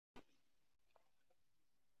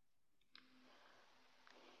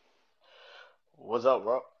What's up,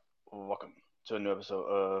 bro? Welcome to a new episode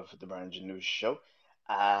of the BrandonJaneauShow.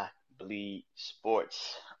 I bleed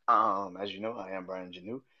sports. As you know, I am Brandon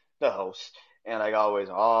Janeau, the host, and like always,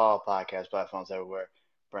 on all podcast platforms everywhere,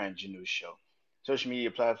 BrandonJaneauShow. Social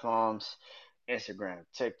media platforms: Instagram,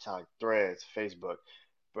 TikTok, Threads, Facebook,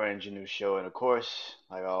 BrandonJaneauShow, and of course,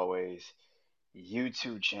 like always,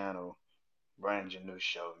 YouTube channel,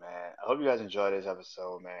 BrandonJaneauShow. Man, I hope you guys enjoyed this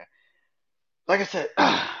episode, man. Like I said.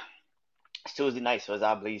 It's Tuesday night, so it's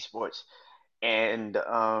I Bleed Sports. And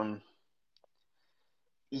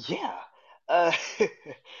yeah, uh,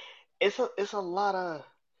 it's a lot of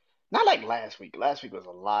not like last week. Last week was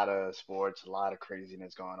a lot of sports, a lot of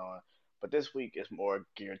craziness going on. But this week is more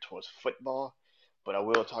geared towards football. But I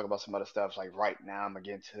will talk about some other stuff. Like right now, I'm gonna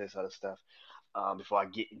get into this other stuff. Before I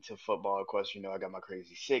get into football, of course, I got my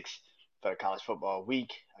crazy six for the college football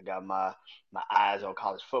week. I got my eyes on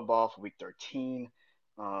college football for week 13,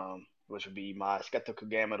 which would be my skeptical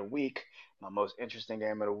game of the week, my most interesting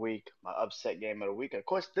game of the week, my upset game of the week, and of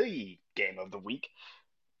course the game of the week,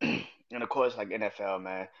 and of course like NFL,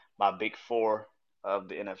 man, my big four of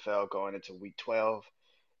the NFL going into week 12,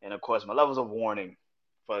 and of course my levels of warning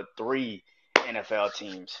for three NFL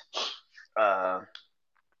teams. Uh,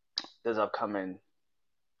 this upcoming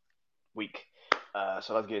week.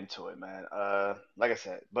 So let's get into it, man. Like I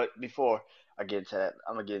said, but before I get into that,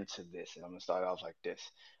 I'm gonna get into this, and I'm gonna start off like this.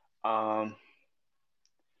 Um,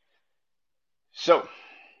 so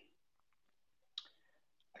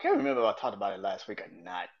I can't remember if I talked about it last week or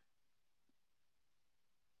not.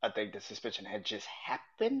 I think the suspension had just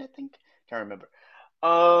happened. I think can't remember.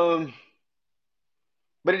 Um,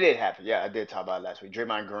 but it did happen. Yeah, I did talk about it last week.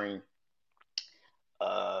 Draymond Green.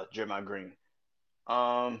 Draymond Green.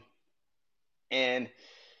 Um, and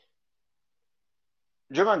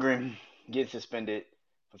Draymond Green getting suspended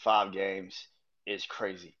for 5 games is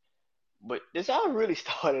crazy. But this all really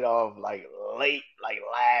started off like late, like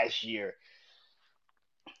last year,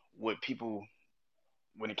 with people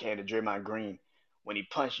when it came to Draymond Green when he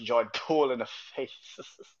punched Jordan Poole in the face.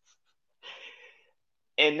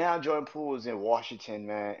 And now Jordan Poole is in Washington,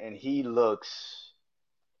 man, and he looks,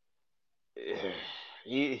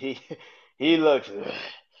 he he he looks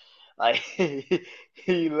like he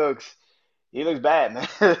looks bad, man.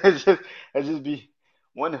 Let's just be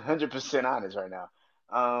 100% honest right now.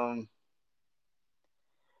 Um,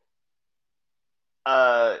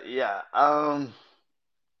 yeah,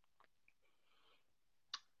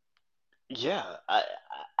 yeah.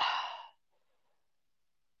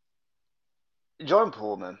 Jordan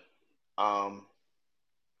Poole, man. Um,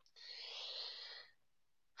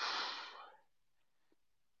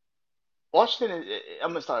 Washington. I'm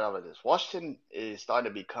gonna start out with this. Washington is starting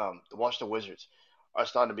to become the Washington Wizards are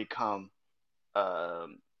starting to become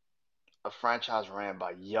um, a franchise ran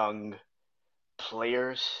by young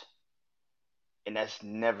players, and that's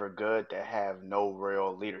never good to have no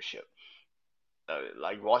real leadership.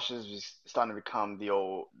 Like Washington's is starting to become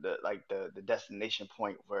the destination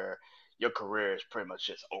point where your career is pretty much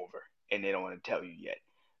just over, and they don't want to tell you yet.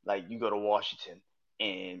 Like you go to Washington,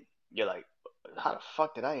 and you're like, how the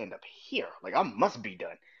fuck did I end up here? Like I must be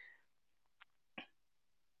done.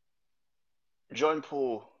 Jordan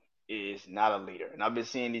Poole is not a leader, and I've been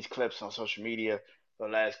seeing these clips on social media for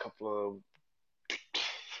the last couple of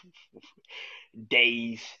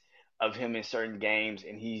days of him in certain games,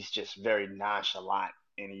 and he's just very nonchalant.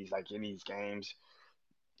 And he's like in these games,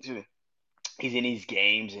 he's in these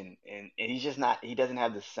games, and he's just not. He doesn't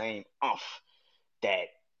have the same umph that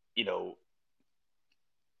you know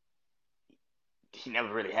he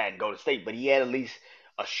never really had in Golden State, but he had at least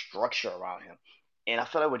a structure around him. And I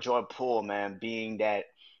feel like with Jordan Poole, man, being that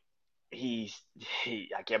he's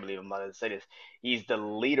I can't believe I'm about to say this. He's the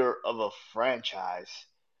leader of a franchise,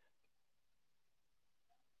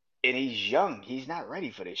 and he's young. He's not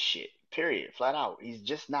ready for this shit. Period. Flat out. He's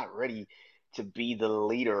just not ready to be the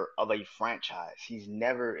leader of a franchise. He's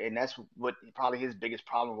never, and that's what probably his biggest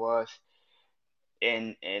problem was.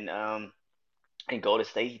 And in Golden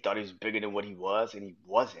State, he thought he was bigger than what he was, and he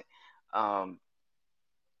wasn't. Um,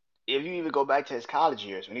 if you even go back to his college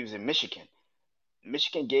years when he was in Michigan,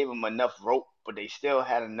 Michigan gave him enough rope, but they still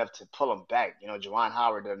had enough to pull him back. Juwan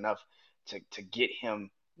Howard did enough to get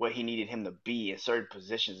him where he needed him to be in certain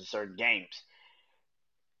positions in certain games.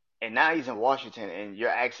 And now he's in Washington, and you're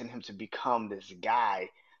asking him to become this guy,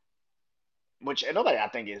 which nobody I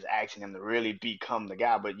think is asking him to really become the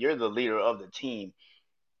guy, but you're the leader of the team,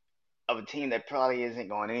 of a team that probably isn't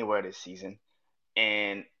going anywhere this season.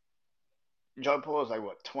 And Jordan Poole is like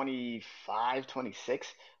what 25, 26.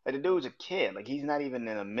 Like the dude's a kid. Like he's not even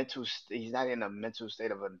in he's not in a mental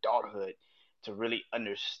state of adulthood to really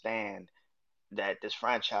understand. that this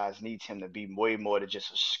franchise needs him to be way more than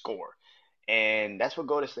just a scorer. And that's what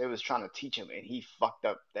Golden State was trying to teach him, and he fucked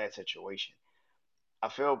up that situation. I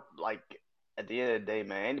feel like at the end of the day,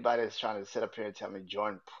 man, anybody that's trying to sit up here and tell me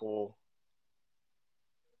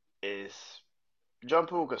is Jordan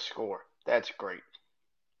Poole could score. That's great.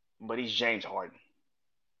 But he's James Harden.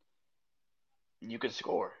 You can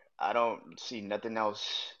score. I don't see nothing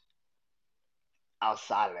else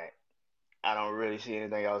outside of that. I don't really see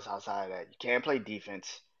anything else outside of that. You can't play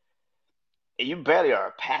defense. And you barely are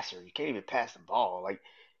a passer. You can't even pass the ball. Like,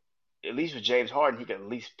 at least with James Harden, he could at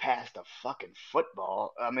least pass the fucking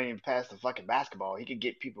football. I mean, pass the fucking basketball. He could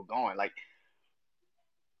get people going. Like,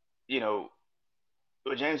 you know,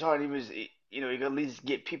 with James Harden, he could at least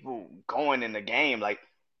get people going in the game. Like,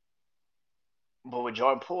 but with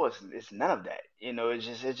Jordan Poole, it's none of that.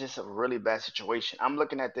 It's just a really bad situation. I'm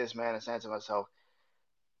looking at this man and saying to myself,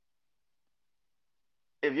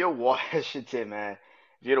 if you're Washington, man,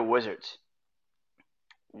 if you're the Wizards,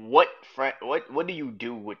 what do you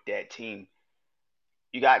do with that team?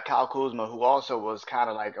 You got Kyle Kuzma, who also was kind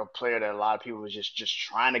of like a player that a lot of people was just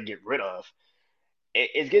trying to get rid of.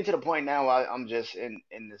 It's getting to the point now where I'm just in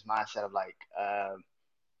this mindset of like,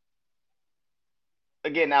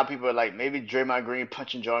 again, now people are like, maybe Draymond Green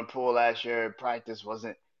punching Jordan Poole last year in practice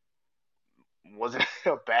wasn't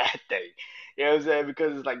a bad thing. You know what I'm saying?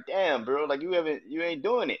 Because it's like, damn, bro, like you ain't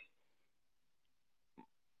doing it.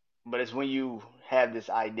 But it's when you have this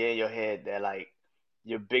idea in your head that like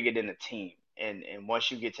you're bigger than the team, and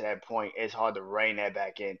once you get to that point, it's hard to rein that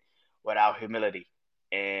back in without humility.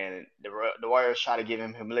 And the Warriors tried to give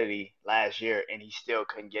him humility last year, and he still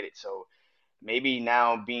couldn't get it. So maybe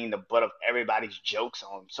now being the butt of everybody's jokes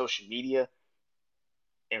on social media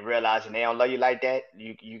and realizing they don't love you like that,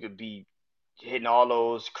 you could be hitting all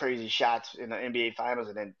those crazy shots in the NBA Finals,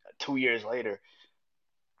 and then 2 years later,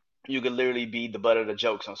 you could literally be the butt of the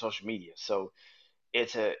jokes on social media. So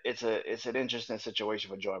it's an interesting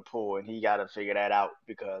situation for Jordan Poole, and he got to figure that out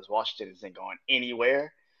because Washington isn't going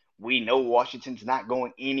anywhere. We know Washington's not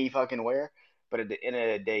going any fucking where, but at the end of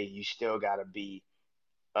the day, you still gotta be,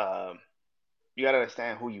 um, you gotta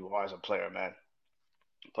understand who you are as a player, man.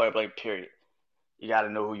 Player, play, period. You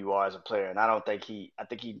gotta know who you are as a player, and I don't think he. I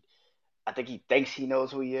think he thinks he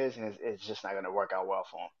knows who he is, and it's just not gonna work out well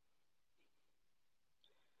for him.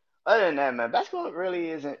 Other than that, man, basketball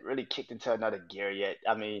really isn't really kicked into another gear yet.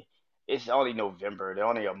 I mean, it's only November. They're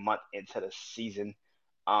only a month into the season.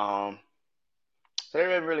 Um, so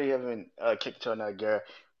they really haven't kicked into another gear.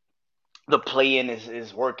 The play-in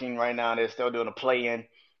is working right now. They're still doing a play-in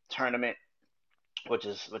tournament, which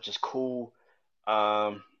is cool.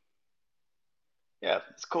 Um, yeah,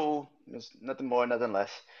 it's cool. It's nothing more, nothing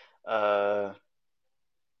less. Uh,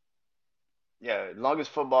 yeah, as long as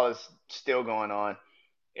football is still going on,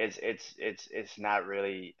 it's not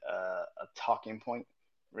really a talking point,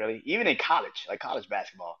 really. Even in college, like college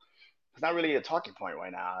basketball, it's not really a talking point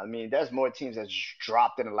right now. I mean, there's more teams that's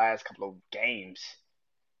dropped in the last couple of games,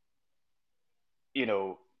 you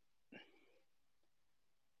know,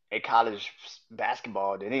 at college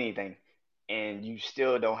basketball than anything, and you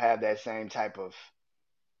still don't have that same type of,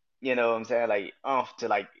 you know what I'm saying, like to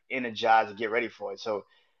like energize and get ready for it. So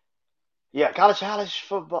yeah, college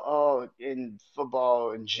football in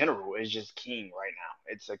general is just king right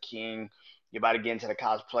now. It's a king. You're about to get into the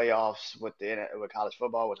college playoffs with college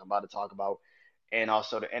football, which I'm about to talk about, and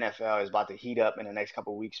also the NFL is about to heat up in the next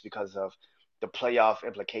couple of weeks because of the playoff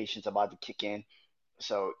implications about to kick in.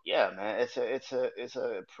 So yeah, man, it's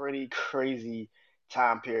a pretty crazy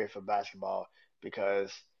time period for basketball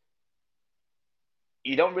because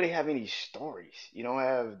you don't really have any stories. You don't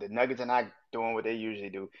have the Nuggets are not doing what they usually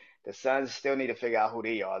do. The Suns still need to figure out who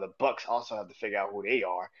they are. The Bucks also have to figure out who they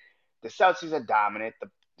are. The Celtics are dominant.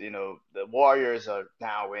 The Warriors are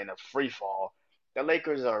now in a free fall. The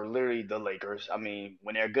Lakers are literally the Lakers. I mean,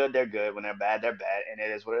 when they're good, they're good. When they're bad, and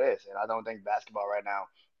it is what it is. And I don't think basketball right now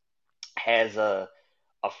has a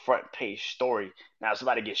front page story. Now, if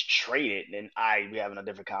somebody gets traded, then we having a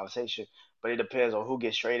different conversation. But it depends on who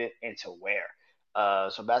gets traded and to where.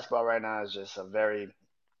 So basketball right now is just a very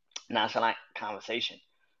nonchalant conversation.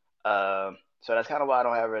 So that's kind of why I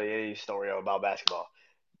don't have really any story about basketball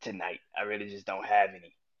tonight. I really just don't have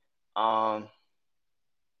any. Um,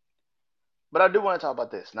 but I do want to talk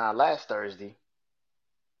about this. Now, last Thursday,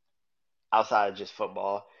 outside of just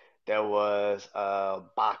football, there was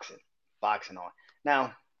boxing on.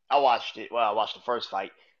 Now, I watched it. Well, I watched the first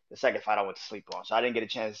fight. The second fight I went to sleep on, so I didn't get a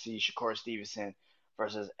chance to see Shakur Stevenson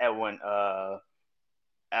versus Edwin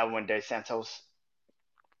De Santos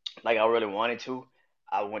like I really wanted to.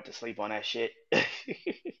 I went to sleep on that shit.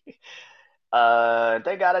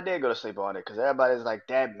 Thank God I did go to sleep on it because everybody's like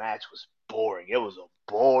that match was boring. It was a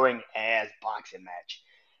boring ass boxing match.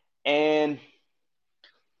 And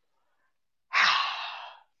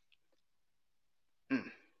mm,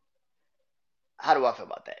 how do I feel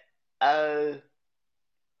about that?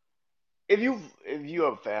 If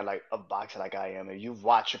you're a fan like of boxing like I am, and you've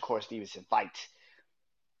watched Shakur Stevenson fights,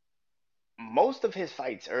 most of his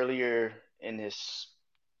fights earlier in his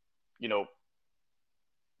you know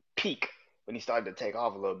peak when he started to take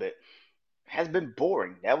off a little bit has been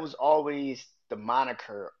boring. That was always the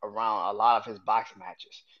moniker around a lot of his boxing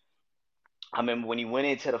matches. I remember when he went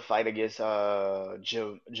into the fight against Jamal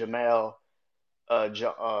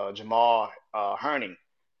Herning.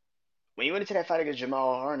 When he went into that fight against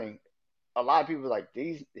Jamal Herning, a lot of people were like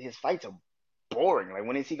these his fights are boring. Like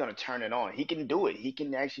when is he gonna turn it on? He can do it. He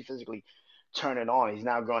can actually physically turn it on. He's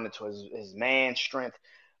now growing into his man strength,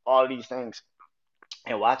 all of these things.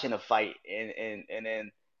 And watching the fight and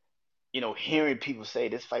then hearing people say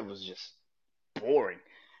this fight was just boring.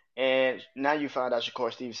 And now you find out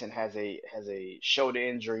Shakur Stevenson has a shoulder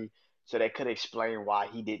injury, so that could explain why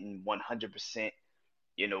he didn't 100%,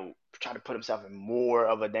 try to put himself in more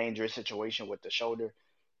of a dangerous situation with the shoulder.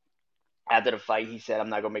 After the fight, he said, "I'm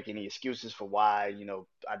not gonna make any excuses for why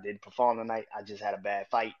I didn't perform tonight. I just had a bad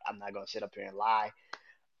fight. I'm not gonna sit up here and lie."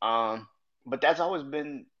 Um, but that's always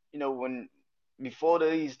been when before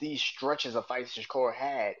these stretches of fights Shakur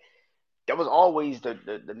had, that was always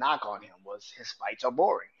the knock on him was his fights are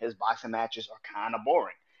boring. His boxing matches are kind of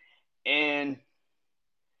boring. And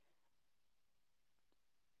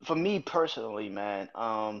for me personally, man,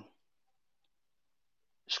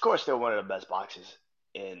 Shakur's still one of the best boxers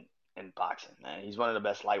in boxing, man. He's one of the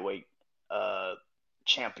best lightweight uh,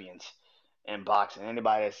 champions in boxing.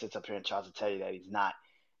 Anybody that sits up here and tries to tell you that he's not,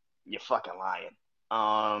 you're fucking lying.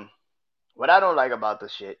 Um, what I don't like about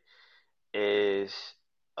this shit is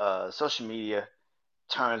social media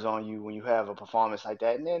turns on you when you have a performance like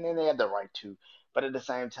that, and then they have the right to. But at the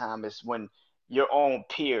same time, it's when your own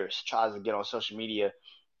peers tries to get on social media,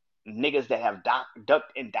 niggas that have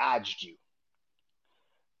ducked and dodged you.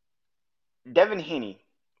 Devin Haney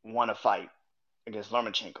won a fight against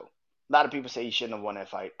Lomachenko. A lot of people say he shouldn't have won that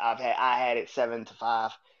fight. I had it 7-5.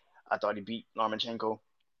 I thought he beat Lomachenko.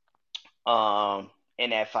 In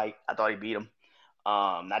that fight, I thought he beat him.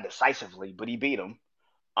 Not decisively, but he beat him.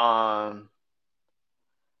 Um,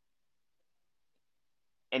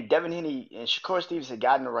 and Devin Haney and Shakur Stevenson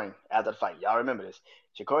got in the ring after the fight. Y'all remember this?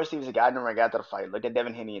 Shakur Stevenson got in the ring after the fight, looked at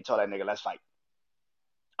Devin Haney and told that nigga, "Let's fight.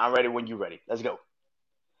 I'm ready when you ready. Let's go."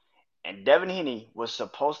 And Devin Haney was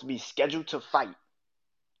supposed to be scheduled to fight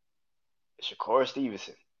Shakur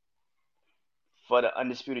Stevenson for the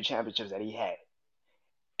undisputed championships that he had,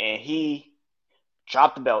 and he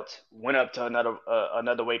dropped the belt, went up to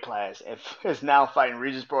another weight class, and is now fighting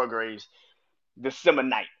Regis Prograis December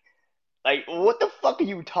 9th. Like, what the fuck are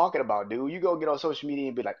you talking about, dude? You go get on social media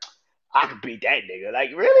and be like, "I could beat that nigga."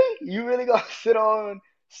 Like, really? You really gonna sit on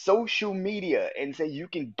social media and say you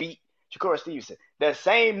can beat Shakur Stevenson, the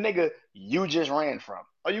same nigga you just ran from?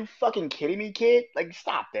 Are you fucking kidding me, kid? Like,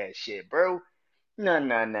 stop that shit, bro. No,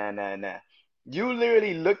 no, no, no, no. You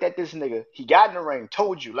literally looked at this nigga. He got in the ring,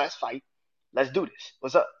 told you, "Let's fight. Let's do this.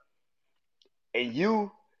 What's up?" And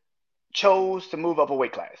you chose to move up a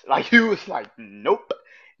weight class. Like you was like, "Nope,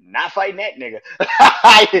 not fighting that nigga."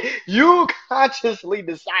 You consciously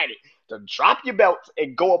decided to drop your belt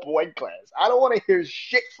and go up a weight class. I don't want to hear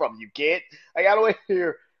shit from you, kid. Like I don't want to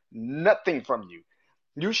hear nothing from you.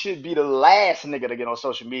 You should be the last nigga to get on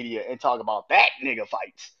social media and talk about that nigga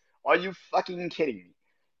fights. Are you fucking kidding me?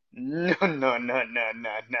 No, no, no, no,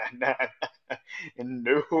 no, no,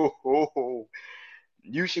 no, no.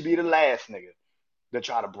 You should be the last nigga to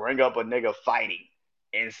try to bring up a nigga fighting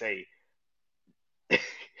and say,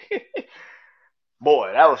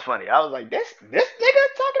 "Boy, that was funny." I was like, "This nigga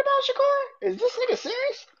talking about Shakur? Is this nigga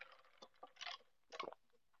serious?"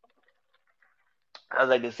 I was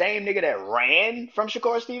like, "The same nigga that ran from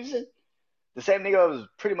Shakur Stevenson, the same nigga that was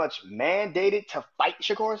pretty much mandated to fight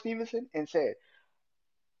Shakur Stevenson and said,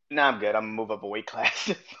 'Nah, I'm good. I'm gonna move up a weight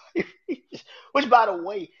class.'" Which, by the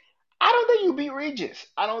way, I don't think you beat Regis.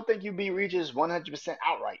 I don't think you beat Regis 100%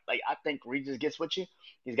 outright. Like I think Regis gets with you.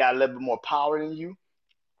 He's got a little bit more power than you,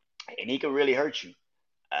 and he can really hurt you.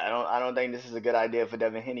 I don't think this is a good idea for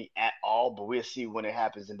Devin Haney at all, but we'll see when it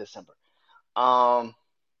happens in December. Um,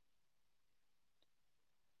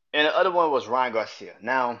 and the other one was Ryan Garcia.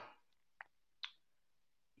 Now,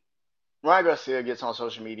 Ryan Garcia gets on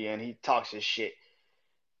social media and he talks his shit.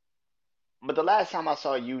 But the last time I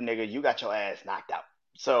saw you, nigga, you got your ass knocked out.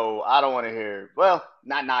 So I don't want to hear. Well,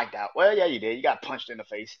 not knocked out. Well, yeah, you did. You got punched in the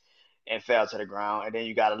face. and fell to the ground, and then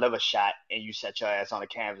you got a liver shot and you set your ass on the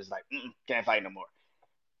canvas like, can't fight no more.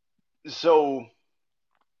 So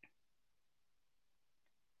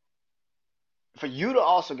for you to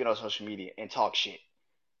also get on social media and talk shit,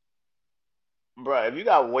 bro, if you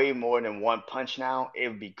got way more than one punch now, it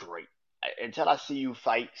would be great. Until I see you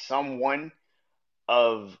fight someone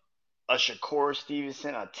of a Shakur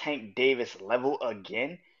Stevenson, a Tank Davis level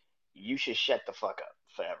again, you should shut the fuck up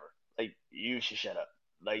forever. Like you should shut up.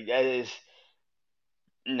 Like that is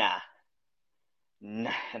nah,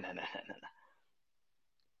 nah.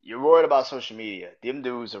 You're worried about social media. Them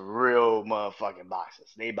dudes are real motherfucking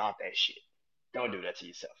boxers. They about that shit. Don't do that to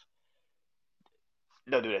yourself.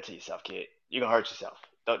 Don't do that to yourself, kid. You're gonna hurt yourself.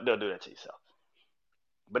 Don't do that to yourself.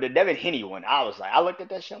 But the Devin Haney one, I was like, I looked at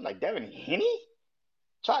that shit. I'm like, Devin Haney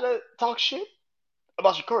try to talk shit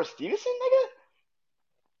about Shakur Stevenson, nigga.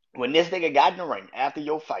 When this nigga got in the ring after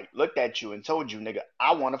your fight, looked at you and told you, nigga,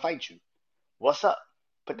 I want to fight you. What's up?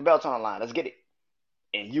 Put the belts on the line. Let's get it.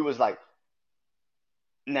 And you was like,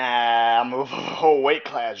 nah, I'm gonna move up a whole weight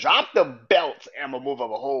class. Drop the belts and I'm gonna move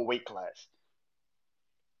up a whole weight class.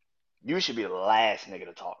 You should be the last nigga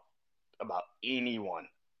to talk about anyone,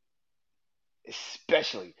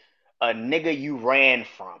 especially a nigga you ran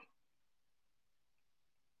from.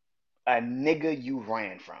 A nigga you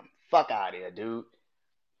ran from. Fuck out of here, dude.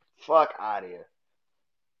 Fuck out of here.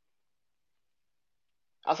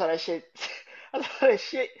 I saw that shit. I saw that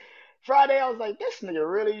shit Friday. I was like, this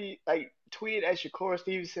nigga really like tweeted at Shakur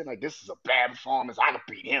Stevenson like this is a bad performance. I could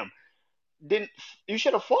beat him. Didn't you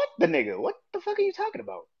should have fought the nigga? What the fuck are you talking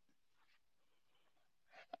about?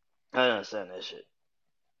 I don't understand that shit.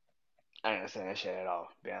 I don't understand that shit at all.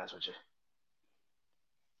 To be honest with you.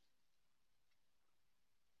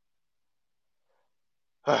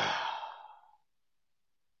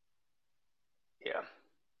 Yeah.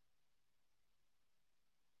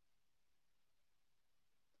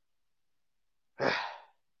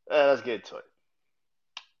 Let's get to it.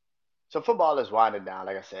 So football is winding down.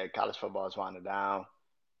 Like I said, college football is winding down.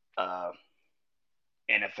 Uh,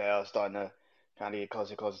 NFL is starting to kind of get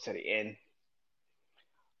closer and closer to the end.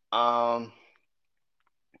 Um,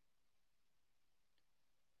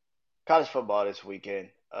 College football this weekend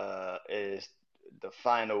is the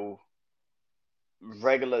final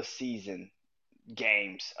regular season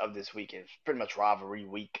games of this weekend. It's pretty much rivalry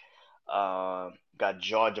week. Got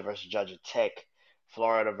Georgia versus Georgia Tech,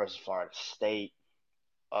 Florida versus Florida State,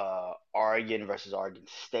 Oregon versus Oregon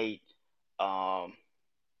State. Um,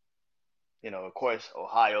 of course,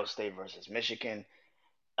 Ohio State versus Michigan,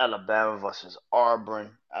 Alabama versus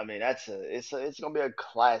Auburn. I mean, it's gonna be a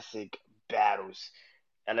classic battles.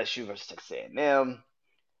 LSU versus Texas A&M.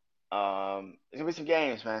 It's gonna be some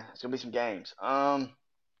games, man. It's gonna be some games.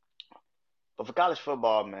 But for college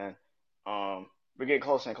football, man, we're getting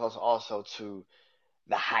closer and closer also to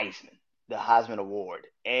the Heisman Award.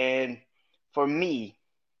 And for me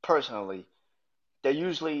personally, they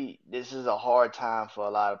usually this is a hard time for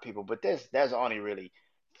a lot of people, but there's only really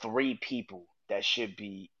three people that should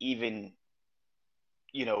be even,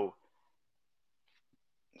 you know,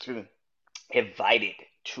 excuse me, invited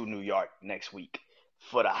to New York next week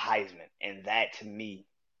for the Heisman, and that to me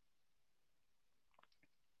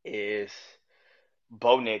is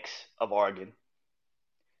Bo Nix of Oregon,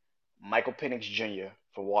 Michael Penix Jr.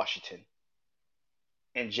 for Washington,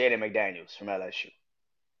 and Jaden McDaniels from LSU.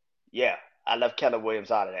 Yeah, I left Keller Williams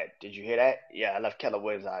out of that. Did you hear that? Yeah, I left Keller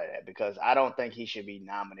Williams out of that because I don't think he should be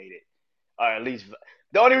nominated, or at least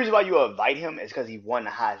the only reason why you invite him is because he won the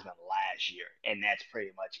Heisman last year, and that's pretty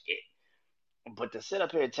much it. But to sit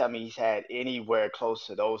up here and tell me he's had anywhere close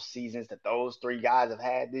to those seasons that those three guys have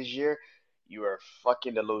had this year, you are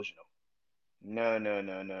fucking delusional. No, no,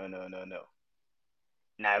 no, no, no, no, no.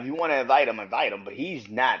 Now, if you want to invite him, but he's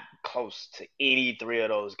not close to any three of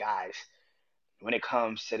those guys when it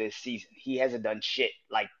comes to this season. He hasn't done shit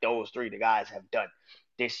like those three the guys have done.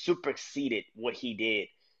 They superseded what he did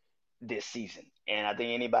this season. And I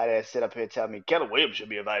think anybody that sit up here and tell me Keller Williams should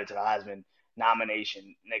be invited to the Heisman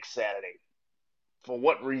nomination next Saturday. For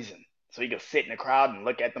what reason? So he can sit in the crowd and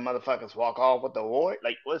look at the motherfuckers walk off with the award?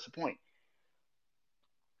 Like, what's the point?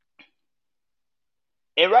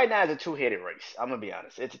 And right now it's a two-headed race. I'm gonna be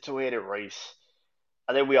honest. It's a two-headed race.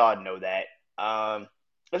 I think we all know that.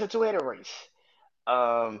 It's a two-headed race.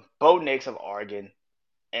 Bo Nix of Oregon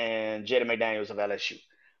and Jaden McDaniels of LSU.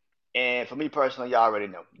 And for me personally, y'all already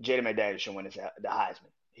know Jaden McDaniels should win the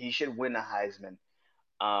Heisman. He should win the Heisman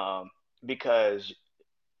because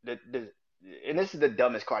the and this is the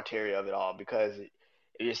dumbest criteria of it all because if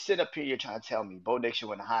you sit up here, you're trying to tell me Bo Nix should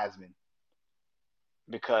win the Heisman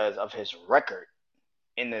because of his record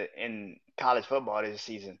in college football this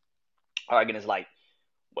season. Oregon is like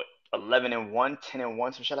what 11-1,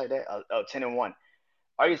 10-1, some shit like that. 10-1.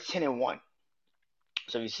 Oregon's 10-1.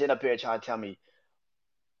 So if you sit up here trying to tell me,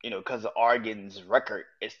 because Oregon's record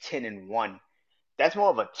is 10-1, that's more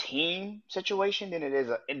of a team situation than it is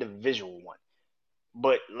an individual one.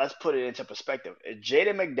 But let's put it into perspective. If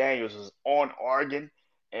Jaden McDaniels was on Oregon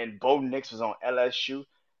and Bo Nix was on LSU,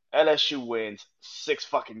 LSU wins six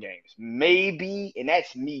fucking games. Maybe, and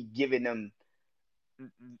that's me giving them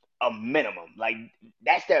a minimum. Like,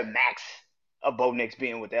 that's their max of Bo Nix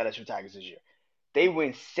being with the LSU Tigers this year. They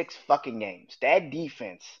win six fucking games. That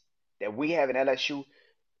defense that we have in LSU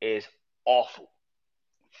is awful.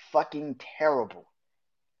 Fucking terrible.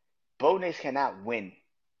 Bo Nix cannot win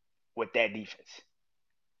with that defense.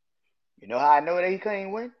 You know how I know that he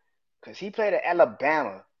couldn't win? Because he played at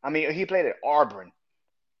Alabama. I mean, he played at Auburn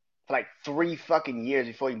for like 3 fucking years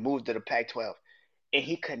before he moved to the Pac 12. And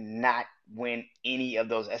he could not win any of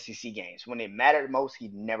those SEC games. When it mattered most, he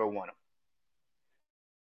never won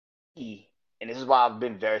them. And this is why I've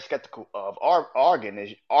been very skeptical of Oregon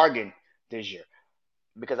this year.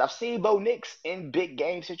 Because I've seen Bo Nix in big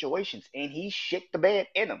game situations, and he shit the bed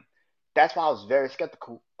in them. That's why I was very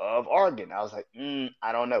skeptical of Oregon. I was like,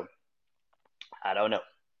 I don't know. I don't know.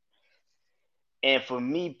 And for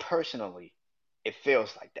me personally, it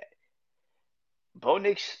feels like that. Bo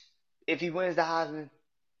Nix, if he wins the Heisman,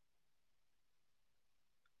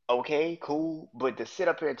 okay, cool. But to sit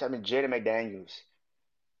up here and tell me Jaden McDaniels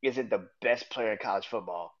isn't the best player in college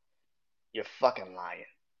football, you're fucking lying.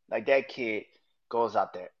 Like that kid goes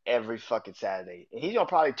out there every fucking Saturday, and he's gonna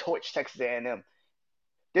probably torch Texas A&M.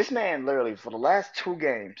 This man literally for the last 2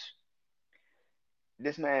 games,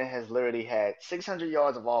 this man has literally had 600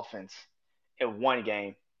 yards of offense in one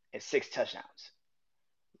game and 6 touchdowns.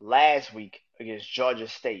 Last week against Georgia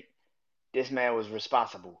State, this man was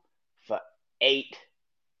responsible for 8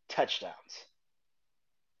 touchdowns.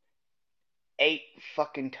 8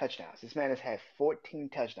 fucking touchdowns. This man has had 14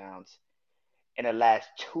 touchdowns in the last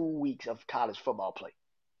 2 weeks of college football play.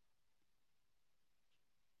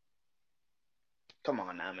 Come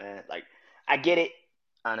on now, man. Like, I get it.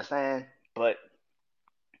 I understand. But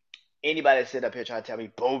anybody that sit up here trying to tell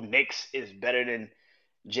me Bo Nix is better than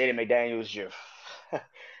Jaden McDaniels,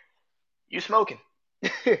 you smoking.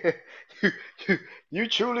 you, you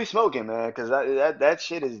truly smoking, man. Because that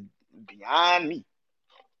shit is beyond me.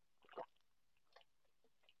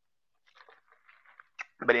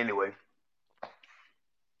 But anyway,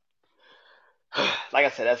 like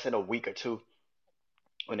I said, that's in a week or two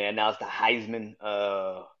when they announced the Heisman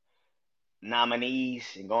nominees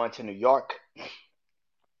and going to New York.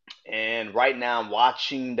 And right now, I'm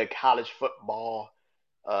watching the college football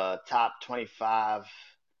top 25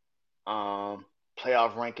 um,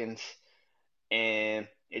 playoff rankings, and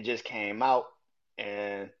it just came out.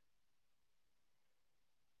 And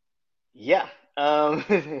yeah,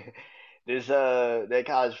 this their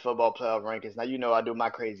college football playoff rankings. Now you know I do my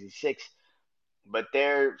crazy six, but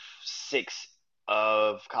their six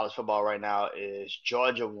of college football right now is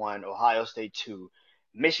Georgia one, Ohio State two,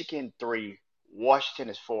 Michigan three, Washington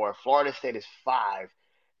is four, Florida State is five,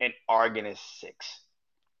 and Oregon is six.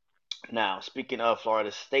 Now, speaking of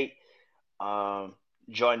Florida State, um,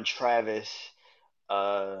 Jordan Travis,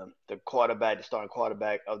 the quarterback, the starting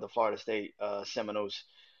quarterback of the Florida State Seminoles,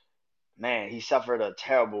 man, he suffered a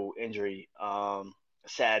terrible injury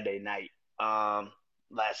Saturday night,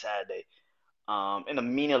 last Saturday. In a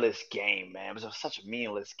meaningless game, man. It was such a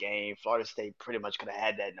meaningless game. Florida State pretty much could have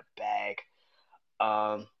had that in the bag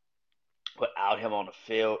um, without him on the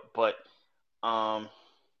field. But um,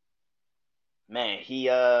 man,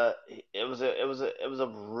 it was a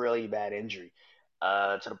really bad injury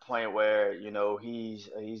to the point where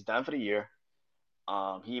he's done for the year.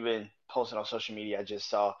 He even posted on social media. I just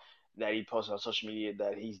saw that he posted on social media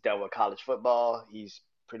that he's done with college football. He's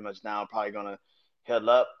pretty much now probably gonna heal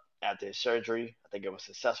up after his surgery. I think it was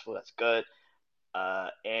successful. That's good.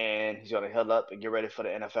 And he's gonna heal up and get ready for the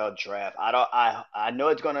NFL draft. I know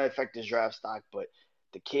it's gonna affect his draft stock, but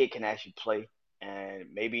the kid can actually play.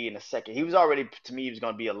 And maybe in a second, he was already to me he was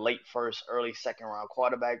gonna be a late first, early second round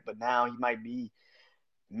quarterback, but now he might be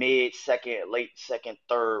mid second, late second,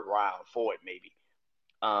 third round for it maybe.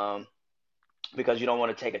 Um, because you don't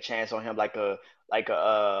want to take a chance on him like a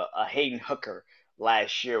Hayden Hooker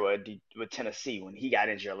last year with Tennessee when he got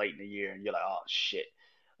injured late in the year, and you're like, oh shit.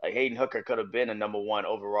 Like Hayden Hooker could have been a number one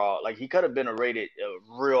overall. Like he could have been a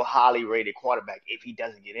real highly rated quarterback if he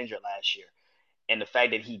doesn't get injured last year. And the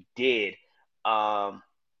fact that he did, um,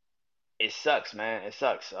 it sucks, man. It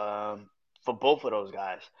sucks for both of those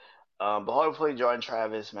guys. But hopefully Jordan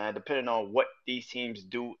Travis, man, depending on what these teams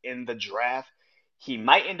do in the draft, he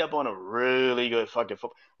might end up on a really good fucking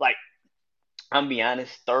football. Like, I'm be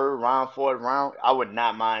honest, third round, fourth round, I would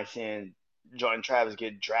not mind seeing Jordan Travis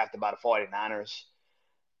get drafted by the 49ers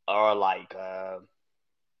or like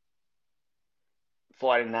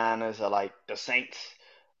 49ers or like the Saints.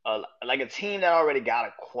 Like a team that already got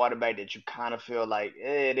a quarterback that you kind of feel like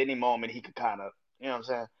at any moment he could kind of, you know what I'm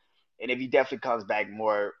saying? And if he definitely comes back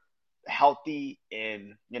more healthy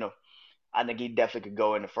and, I think he definitely could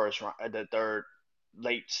go in the first round, the third,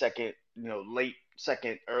 late second, late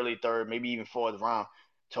second, early third, maybe even fourth round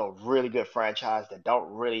to a really good franchise that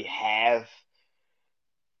don't really have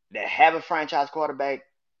a franchise quarterback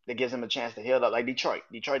that gives them a chance to heal up. Like Detroit.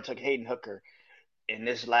 Detroit took Hayden Hooker in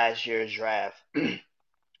this last year's draft.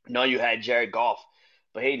 No, you had Jared Goff,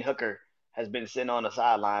 but Hayden Hooker has been sitting on the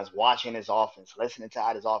sidelines watching his offense, listening to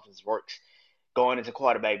how his offense works, going into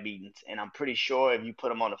quarterback meetings. And I'm pretty sure if you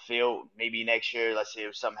put him on the field, maybe next year, let's say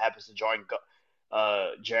if something happens to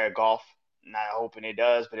Jared Goff, not hoping it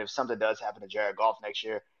does, but if something does happen to Jared Goff next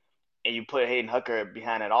year, and you put Hayden Hooker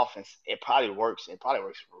behind that offense, it probably works. It probably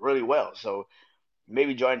works really well. So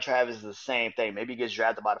maybe Jordan Travis is the same thing. Maybe he gets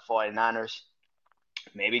drafted by the 49ers.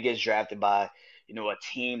 Maybe he gets drafted by, a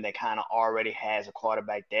team that kind of already has a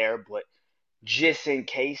quarterback there. But just in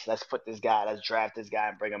case, let's draft this guy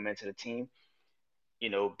and bring him into the team.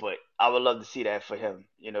 But I would love to see that for him,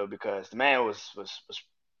 because the man was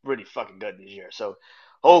really fucking good this year. So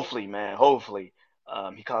hopefully, man, hopefully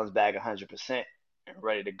he comes back 100% and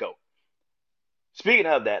ready to go. Speaking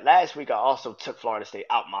of that, last week I also took Florida State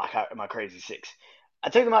out my crazy six. I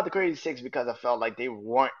took them out the crazy six because I felt like they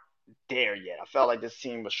weren't there yet. I felt like this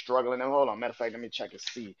team was struggling. And hold on, matter of fact, let me check and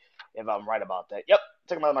see if I'm right about that. Yep,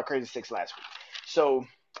 took them out my crazy six last week. So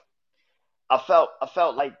I felt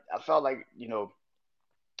like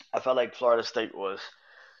Florida State was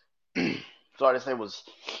Florida State was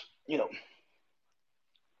you know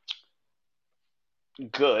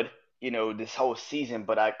good, this whole season,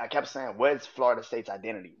 but I kept saying, where's Florida State's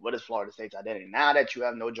identity? What is Florida State's identity? Now that you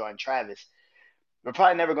have no Jordan Travis, we're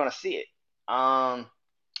probably never gonna see it.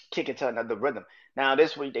 Kick into another rhythm. Now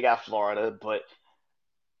this week they got Florida, but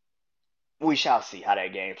we shall see how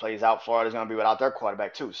that game plays out. Florida's gonna be without their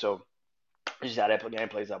quarterback too, so just how that game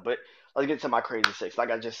plays out. But let's get to my crazy six.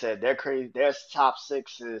 Like I just said, their crazy their top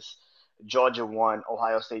six is Georgia one,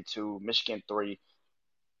 Ohio State two, Michigan three,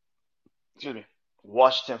 excuse me,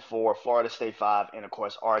 Washington four, Florida State five, and of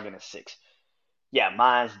course Oregon is six. Yeah,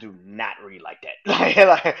 mines do not read like that.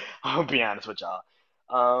 Like, I'll be honest with y'all.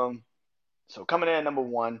 Um, so coming in at number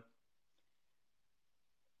one,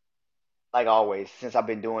 like always, since I've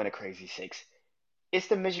been doing a crazy six, it's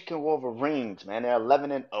the Michigan Wolverines, man. They're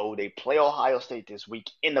 11-0. They play Ohio State this week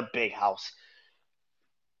in the big house.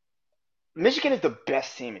 Michigan is the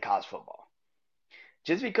best team in college football.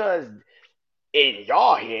 Just because in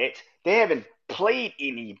your heads they haven't played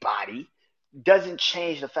anybody doesn't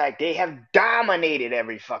change the fact they have dominated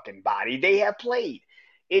every fucking body they have played.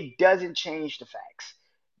 It doesn't change the facts.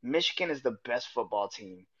 Michigan is the best football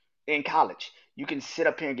team in college. You can sit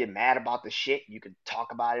up here and get mad about the shit. You can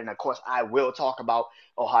talk about it. And of course, I will talk about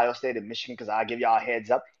Ohio State and Michigan because I'll give y'all a heads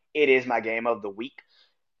up. It is my game of the week.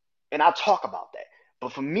 And I'll talk about that.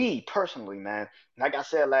 But for me personally, man, like I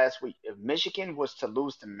said last week, if Michigan was to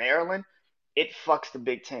lose to Maryland, it fucks the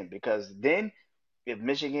Big Ten because then if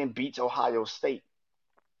Michigan beats Ohio State,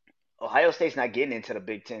 Ohio State's not getting into the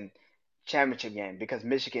Big Ten championship game because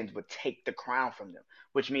Michigan would take the crown from them.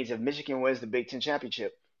 Which means if Michigan wins the Big Ten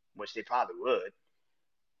championship, which they probably would,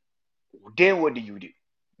 then what do you do?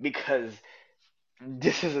 Because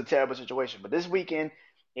this is a terrible situation. But this weekend,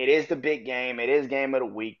 it is the big game. It is game of the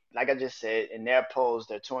week. Like I just said, in their polls,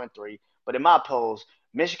 they're 2-3. But in my polls,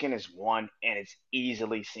 Michigan is one, and it's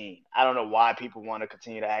easily seen. I don't know why people want to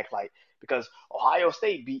continue to act like because Ohio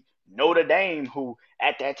State beat Notre Dame, who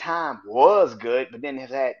at that time was good, but then has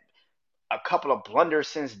had a couple of blunders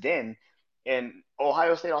since then. And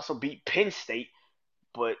Ohio State also beat Penn State,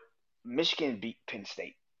 but Michigan beat Penn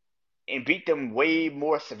State and beat them way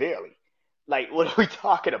more severely. Like, what are we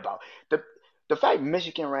talking about? The fact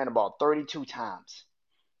Michigan ran the ball 32 times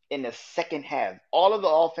in the second half, all of the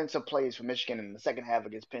offensive plays for Michigan in the second half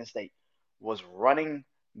against Penn State was running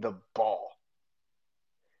the ball.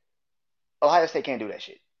 Ohio State can't do that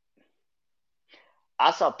shit.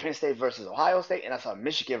 I saw Penn State versus Ohio State, and I saw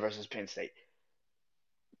Michigan versus Penn State.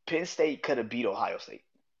 Penn State could have beat Ohio State.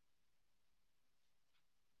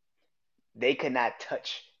 They could not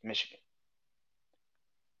touch Michigan.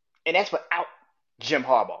 And that's without Jim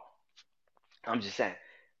Harbaugh. I'm just saying,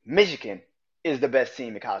 Michigan is the best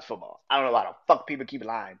team in college football. I don't know why the fuck people keep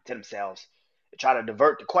lying to themselves and try to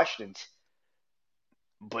divert the questions.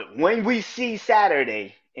 But when we see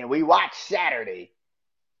Saturday and we watch Saturday,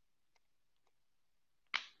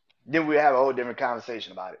 then we have a whole different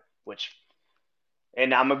conversation about it. Which,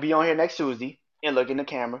 and I'm gonna be on here next Tuesday and look in the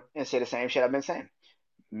camera and say the same shit I've been saying.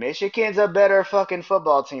 Michigan's a better fucking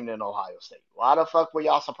football team than Ohio State. Why the fuck were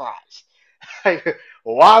y'all surprised?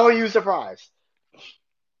 Why were you surprised?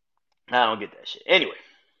 I don't get that shit. Anyway,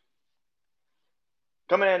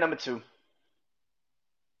 coming in at number two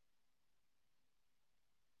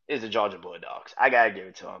is the Georgia Bulldogs. I gotta give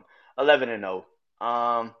it to them. 11-0.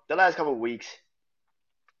 The last couple of weeks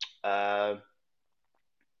uh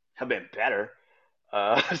have been better.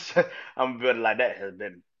 I'm good like that. Has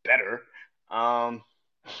been better. Um,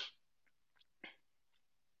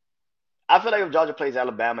 I feel like if Georgia plays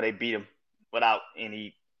Alabama, they beat them without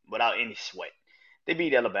any without any sweat. They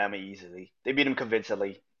beat Alabama easily. They beat them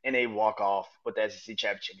convincingly, and they walk off with the SEC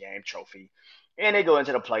championship game trophy. And they go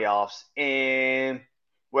into the playoffs, and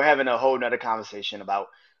we're having a whole nother conversation about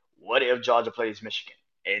what if Georgia plays Michigan,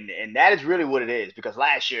 and that is really what it is because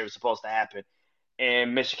last year it was supposed to happen,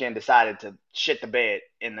 and Michigan decided to shit the bed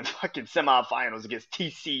in the fucking semifinals against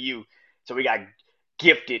TCU, so we got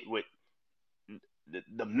gifted with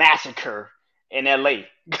the massacre in LA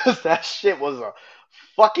because that shit was a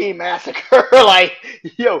fucking massacre. Like,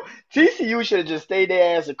 yo, TCU should have just stayed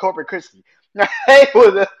there as a Corpus Christi. They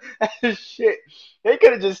was a shit. They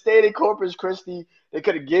could have just stayed in Corpus Christi. They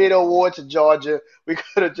could have gave the award to Georgia. We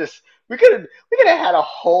could have just we could have had a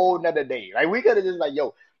whole nother day. Like we could have just like,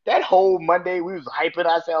 yo, that whole Monday we was hyping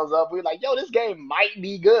ourselves up. We were like, yo, this game might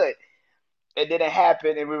be good. And then it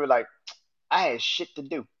happened and we were like, I had shit to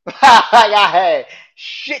do. I had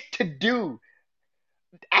shit to do.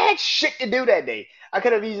 I had shit to do that day. I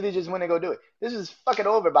could have easily just went and go do it. This is fucking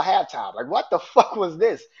over by halftime. Like, what the fuck was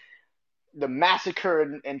this? The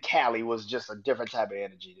massacre in Cali was just a different type of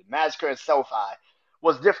energy. The massacre in SoFi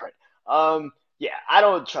was different. Yeah, I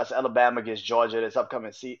don't trust Alabama against Georgia this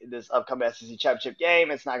upcoming SEC championship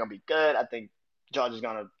game. It's not gonna be good. I think Georgia's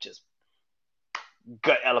gonna just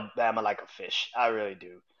gut Alabama like a fish. I really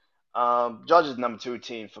do. Georgia's number two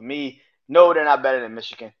team for me. No, they're not better than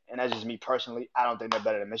Michigan, and that's just me personally. I don't think they're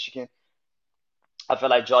better than Michigan. I feel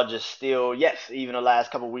like Georgia's still, yes, even the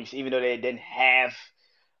last couple of weeks, even though they didn't have,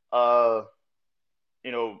 uh,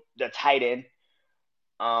 the tight end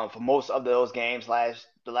for most of those games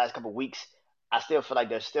the last couple of weeks, I still feel like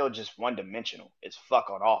they're still just one dimensional. It's fuck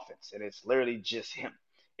on offense, and it's literally just him.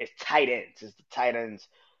 It's tight ends. It's the tight ends.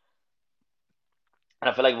 And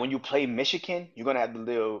I feel like when you play Michigan, you're gonna have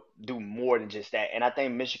to do more than just that. And I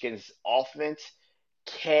think Michigan's offense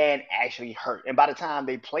can actually hurt. And by the time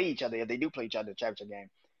they play each other, if they do play each other in the championship game,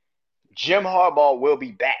 Jim Harbaugh will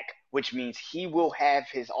be back, which means he will have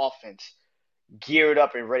his offense geared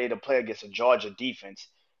up and ready to play against a Georgia defense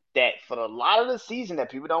that for a lot of the season that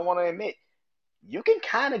people don't want to admit, you can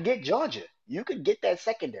kind of get Georgia. You could get that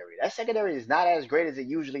secondary. That secondary is not as great as it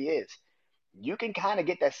usually is. You can kind of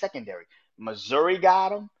get that secondary. Missouri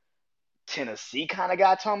got him. Tennessee kind of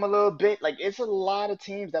got to him a little bit. Like it's a lot of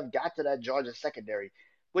teams that have got to that Georgia secondary,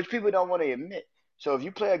 which people don't want to admit. So if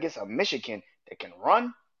you play against a Michigan that can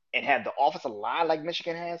run and have the offensive line like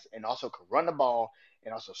Michigan has, and also can run the ball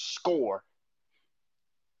and also score,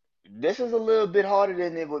 this is a little bit harder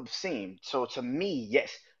than it would seem. So to me,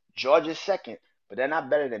 yes, Georgia's second, but they're not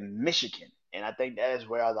better than Michigan, and I think that is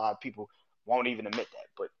where a lot of people won't even admit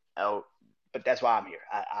that. But that's why I'm here.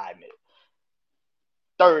 I admit it.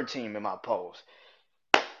 Third team in my polls.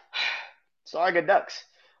 Sorry, Ducks.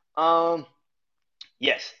 Um,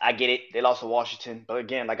 yes, I get it. They lost to Washington, but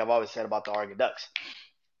again, like I've always said about the Oregon Ducks,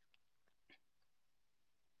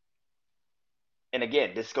 and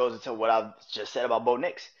again, this goes into what I've just said about Bo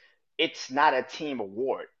Nix. It's not a team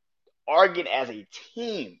award. Oregon as a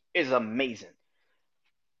team is amazing,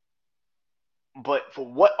 but for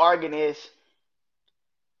what Oregon is,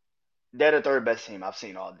 they're the third best team I've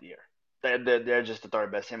seen all year. They're just the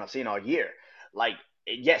third best team I've seen all year. Like,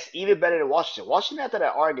 yes, even better than Washington. Washington after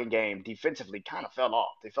that Oregon game defensively kind of fell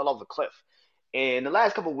off. They fell off the cliff. And the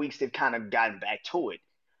last couple of weeks they've kind of gotten back to it.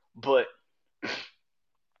 But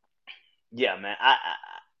yeah, man,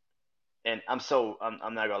 and I'm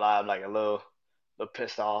not gonna lie, I'm like a little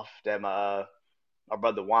pissed off that my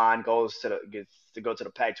brother Juan gets to go to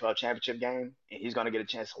the Pac-12 championship game, and he's gonna get a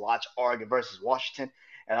chance to watch Oregon versus Washington,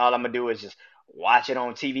 and all I'm gonna do is just watch it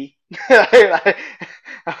on TV. Like,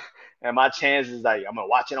 and my chance is like I'm gonna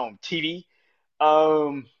watch it on TV.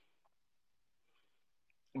 Um,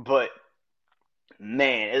 but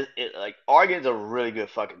man, like Oregon's a really good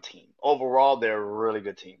fucking team. Overall, they're a really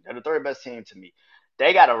good team. They're the third best team to me.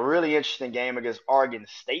 They got a really interesting game against Oregon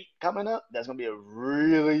State coming up. That's gonna be a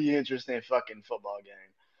really interesting fucking football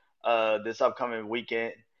game. This upcoming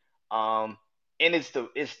weekend. Um, and it's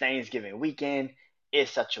Thanksgiving weekend. It's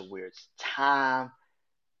such a weird time.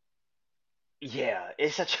 Yeah,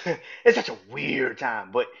 it's such it's such a weird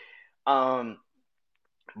time. Um,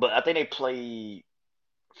 but I think they play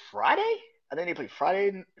Friday. I think they play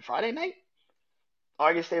Friday night.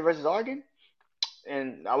 Oregon State versus Oregon,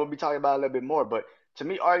 and I will be talking about it a little bit more. But to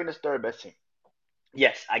me, Oregon is third best team.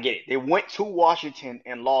 Yes, I get it. They went to Washington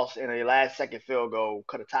and lost in a last second field goal,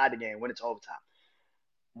 could have tied the game, went into overtime.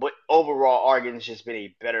 But overall, Oregon's just been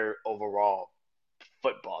a better overall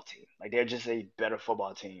football team. Like they're just a better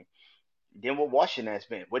football team than what Washington has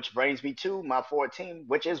been. Which brings me to my fourth team,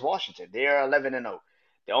 which is Washington. They are 11-0,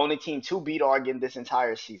 the only team to beat Oregon this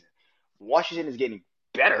entire season. Washington is getting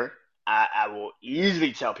better. I will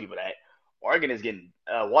easily tell people that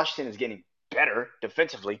Washington is getting better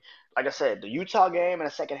defensively. Like I said, the Utah game in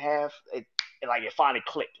the second half, it finally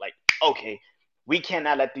clicked. Like, okay, we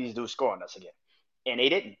cannot let these dudes score on us again, and they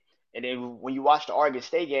didn't. And then when you watch the Oregon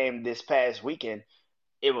State game this past weekend,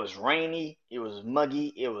 it was rainy, it was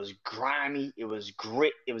muggy, it was grimy, it was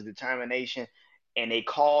grit, it was determination, and they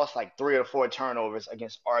caused like 3 or 4 turnovers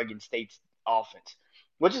against Oregon State's offense,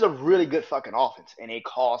 which is a really good fucking offense, and they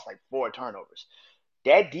caused like 4 turnovers.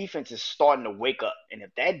 That defense is starting to wake up, and if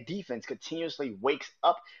that defense continuously wakes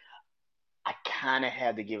up, I kind of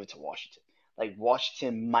have to give it to Washington. Like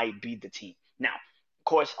Washington might be the team. Now, of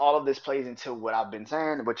course, all of this plays into what I've been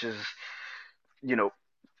saying, which is, you know,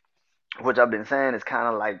 which I've been saying is kind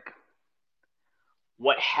of like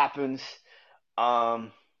what happens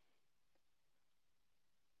um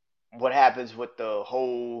what happens with the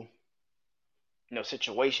whole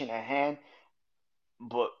situation at hand.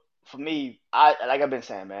 But for me, I like I've been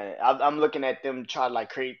saying, man, I'm looking at them try to like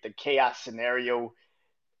create the chaos scenario.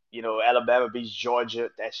 Alabama beats Georgia.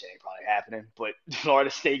 That shit ain't probably happening. But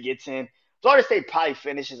Florida State gets in. Florida State probably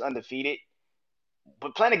finishes undefeated.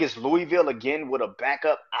 But playing against Louisville again with a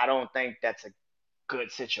backup, I don't think that's a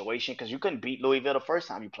good situation because you couldn't beat Louisville the first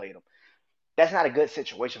time you played them. That's not a good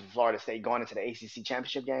situation for Florida State going into the ACC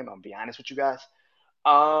championship game. I'm gonna be honest with you guys.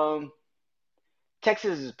 Um,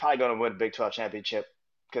 Texas is probably going to win the Big 12 championship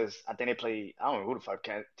because I think they play. I don't know who the fuck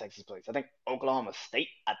Texas plays. I think Oklahoma State.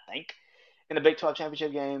 I think in the Big 12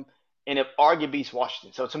 championship game, and if Oregon beats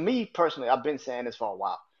Washington. So to me personally, I've been saying this for a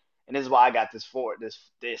while, and this is why I got this for this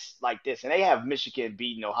like this. And they have Michigan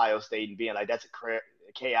beating Ohio State and being like that's a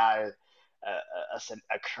chaos, a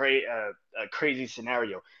crazy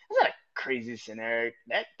scenario. It's not a crazy scenario.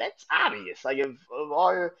 That's obvious. Like if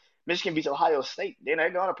all Michigan beats Ohio State, then they're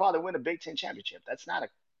going to probably win the Big Ten championship. That's not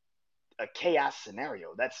a chaos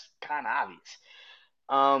scenario. That's kind of obvious.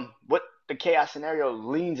 What the chaos scenario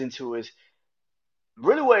leans into is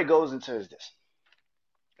really what it goes into is this: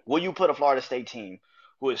 will you put a Florida State team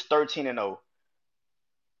who is 13-0,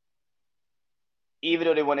 even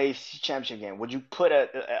though they won a championship game? Would you put a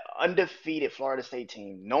undefeated Florida State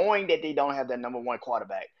team, knowing that they don't have that number one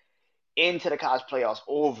quarterback, into the college playoffs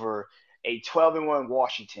over a 12-1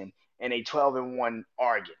 Washington and a 12-1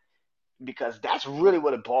 Oregon? Because that's really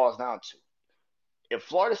what it boils down to. If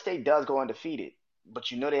Florida State does go undefeated, but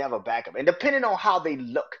they have a backup, and depending on how they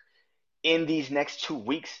look in these next 2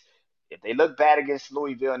 weeks, if they look bad against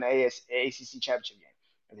Louisville in the ACC championship game,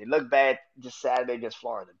 if they look bad this Saturday against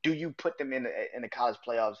Florida, do you put them in the college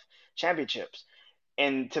playoffs championships?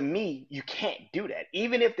 And to me, you can't do that.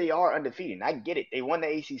 Even if they are undefeated, and I get it, they won the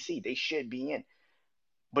ACC, they should be in.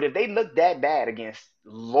 But if they look that bad against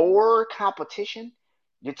lower competition,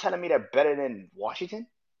 you're telling me they're better than Washington,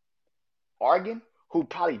 Oregon, who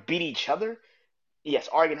probably beat each other? Yes,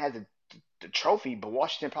 Oregon has the trophy, but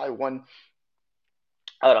Washington probably won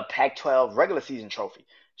the Pac-12 regular season trophy.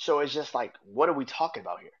 So it's just like, what are we talking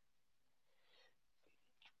about here?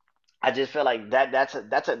 I just feel like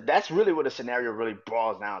that's really what the scenario really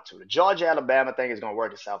boils down to. The Georgia Alabama thing is going to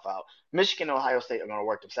work itself out. Michigan and Ohio State are going to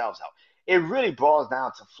work themselves out. It really boils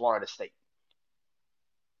down to Florida State.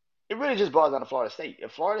 It really just boils down to Florida State.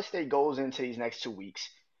 If Florida State goes into these next 2 weeks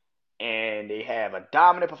and they have a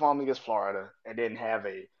dominant performance against Florida and then have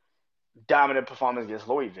a dominant performance against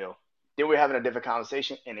Louisville, then we're having a different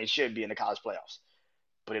conversation and they should be in the college playoffs.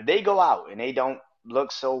 But if they go out and they don't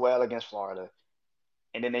look so well against Florida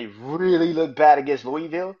and then they really look bad against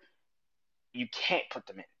Louisville, you can't put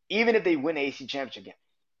them in. Even if they win the AC championship game,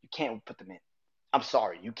 you can't put them in. I'm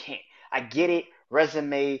sorry, you can't. I get it,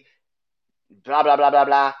 resume, blah blah blah blah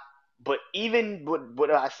blah. But even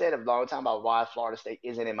what I said a long time about why Florida State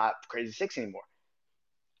isn't in my crazy six anymore,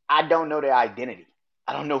 I don't know their identity.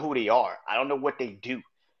 I don't know who they are. I don't know what they do.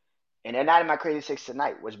 And they're not in my crazy six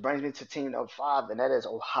tonight, which brings me to team number five, and that is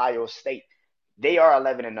Ohio State. They are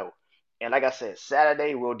 11-0. And like I said,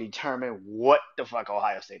 Saturday will determine what the fuck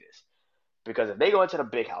Ohio State is. Because if they go into the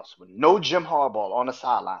big house with no Jim Harbaugh on the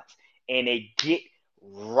sidelines and they get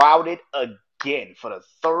routed again for the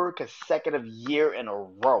third consecutive year in a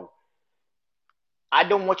row, I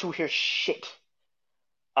don't want you to hear shit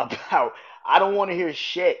about. I don't want to hear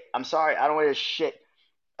shit. I'm sorry. I don't want to hear shit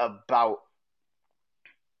about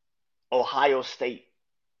Ohio State.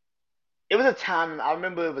 It was a time. I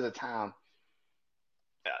remember it was a time.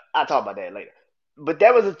 I'll talk about that later. But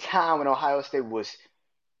there was a time when Ohio State was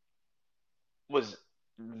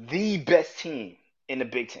the best team in the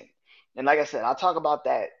Big Ten. And like I said, I'll talk about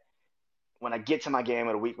that when I get to my game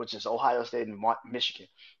of the week, which is Ohio State and Michigan.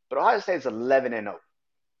 But Ohio State is 11-0.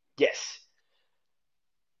 Yes,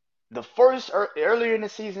 the first earlier in the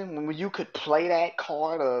season when you could play that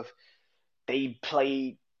card of they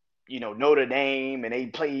played, Notre Dame and they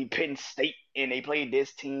played Penn State and they played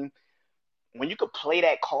this team. When you could play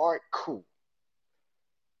that card, cool.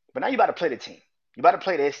 But now you about to play the team. You about to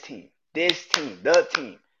play this team, the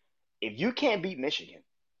team. If you can't beat Michigan,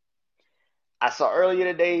 I saw earlier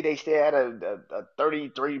today they still had a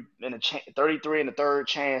 33 in the third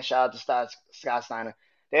chance. Shout out to Scott Steiner.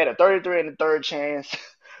 They had a 33 in the third chance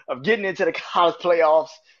of getting into the college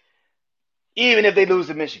playoffs, even if they lose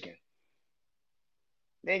to Michigan.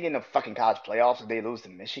 They ain't getting the fucking college playoffs if they lose to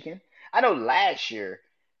Michigan. I know last year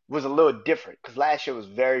was a little different because last year was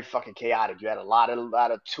very fucking chaotic. You had a lot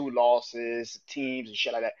of two losses teams and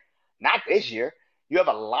shit like that. Not this year. You have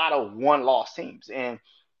a lot of one loss teams, and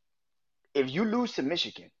if you lose to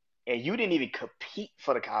Michigan and you didn't even compete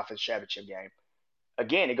for the conference championship game,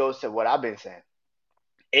 again, it goes to what I've been saying.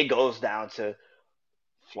 It goes down to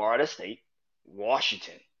Florida State,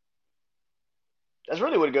 Washington. That's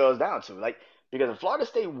really what it goes down to. Like, because if Florida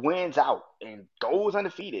State wins out and goes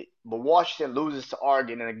undefeated, but Washington loses to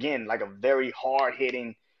Oregon, and again, like a very hard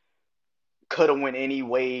hitting, could have went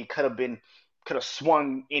anyway, could have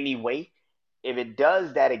swung anyway. If it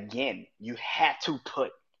does that again, you have to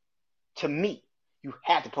put, to me, you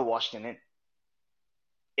have to put Washington in,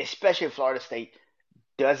 especially if Florida State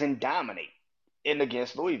doesn't dominate in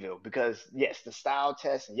against Louisville. Because yes, the style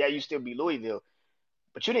test, and yeah, you still beat Louisville,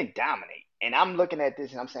 but you didn't dominate. And I'm looking at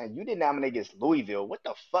this and I'm saying, you didn't dominate against Louisville. What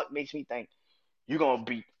the fuck makes me think you're gonna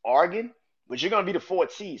beat Oregon, but you're gonna be the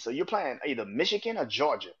fourth seed? So you're playing either Michigan or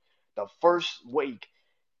Georgia the first week,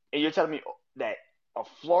 and you're telling me that a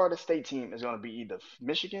Florida State team is gonna be either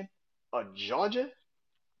Michigan or Georgia?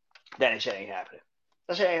 That shit ain't happening.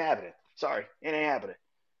 That shit ain't happening. Sorry, it ain't happening.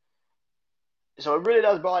 So it really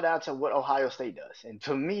does boil down to what Ohio State does. And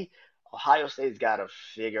to me, Ohio State's got to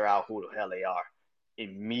figure out who the hell they are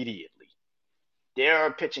immediately. They're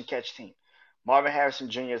a pitch and catch team. Marvin Harrison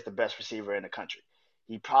Jr. is the best receiver in the country.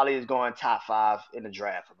 He probably is going top five in the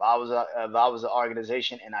draft. If I was an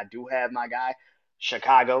organization and I do have my guy,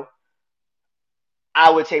 Chicago, I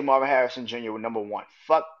would take Marvin Harrison Jr. with number one.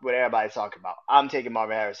 Fuck what everybody's talking about. I'm taking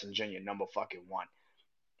Marvin Harrison Jr. number fucking one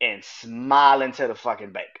and smiling to the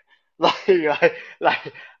fucking bank.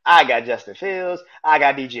 Like I got Justin Fields, I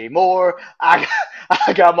got DJ Moore, I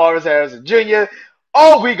got Marvin Harrison Jr.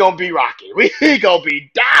 Oh, we gonna be rocking. We gonna be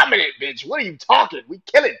dominant, bitch. What are you talking? We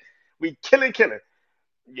killing.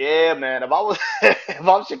 Yeah, man. If I was if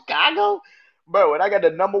I'm Chicago, bro, and I got the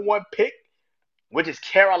number one pick, which is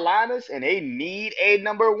Carolina's, and they need a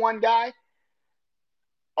number one guy.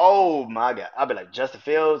 Oh my god, I'll be like Justin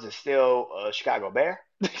Fields is still a Chicago Bear.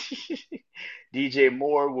 DJ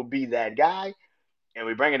Moore will be that guy, and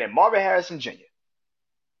we bringing in Marvin Harrison Jr.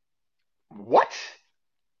 What?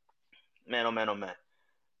 Man, oh man, oh man.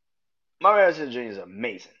 Marvin Harrison Jr. is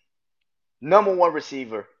amazing. Number one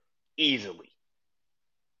receiver, easily.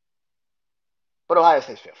 But Ohio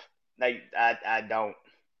State's fifth. Like I don't.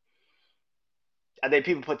 I think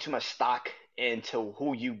people put too much stock into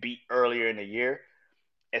who you beat earlier in the year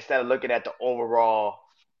instead of looking at the overall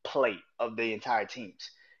play of the entire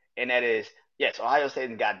teams. And that is, yes, Ohio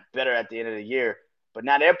State got better at the end of the year, but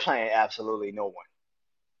now they're playing absolutely no one.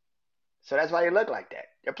 So that's why they look like that.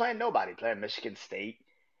 They're playing nobody. Playing Michigan State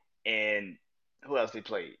and who else they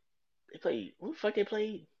played? They played who the fuck they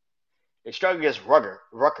played? They struggled against Rutgers.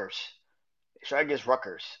 They struggled against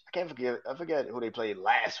Rutgers. I forget who they played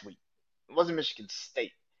last week. It wasn't Michigan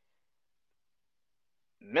State.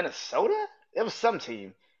 Minnesota? It was some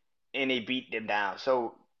team and they beat them down.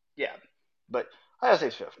 So yeah. But Ohio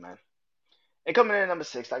State's fifth, man. And coming in at number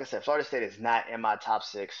six, like I said, Florida State is not in my top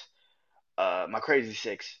six, my crazy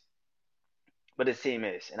six, but this team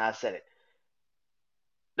is, and I said it.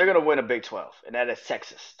 They're gonna win a Big 12, and that is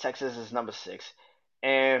Texas. Texas is number six,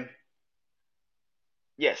 and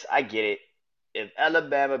yes, I get it. If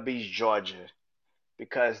Alabama beats Georgia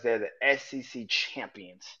because they're the SEC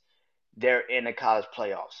champions, they're in the college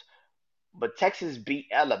playoffs. But Texas beat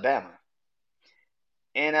Alabama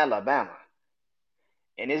in Alabama.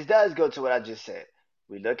 And this does go to what I just said.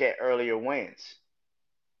 We look at earlier wins.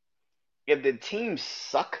 If the teams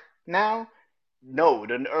suck now, no,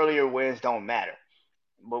 the earlier wins don't matter.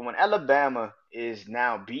 But when Alabama is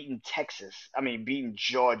now beating beating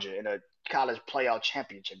Georgia in a college playoff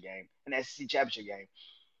championship game, an SEC championship game,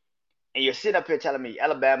 and you're sitting up here telling me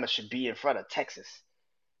Alabama should be in front of Texas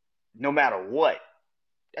no matter what,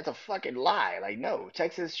 that's a fucking lie. Like, no,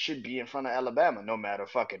 Texas should be in front of Alabama no matter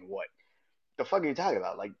fucking what. The fuck are you talking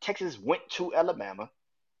about? Like, Texas went to Alabama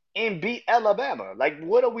and beat Alabama. Like,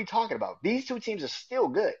 what are we talking about? These two teams are still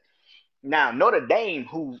good. Now, Notre Dame,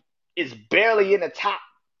 who is barely in the top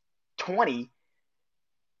 20,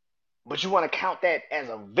 but you want to count that as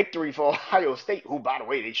a victory for Ohio State, who, by the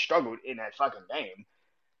way, they struggled in that fucking game.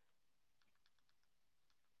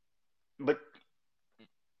 But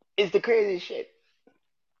it's the craziest shit.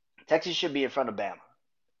 Texas should be in front of Bama.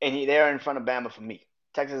 And they're in front of Bama for me.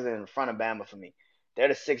 Texas is in front of Bama for me. They're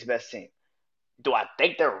the sixth best team. Do I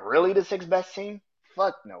think they're really the sixth best team?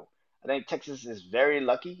 Fuck no. I think Texas is very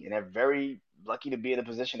lucky, and they're very lucky to be in the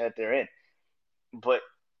position that they're in. But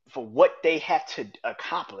for what they have to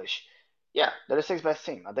accomplish, yeah, they're the sixth best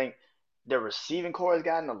team. I think their receiving core has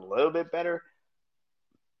gotten a little bit better.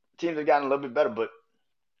 Teams have gotten a little bit better, but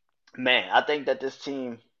man, I think that this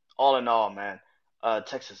team, all in all, man,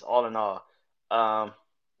 Texas, all in all, um,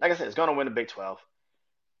 like I said, it's gonna win the Big 12.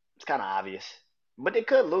 It's kind of obvious, but they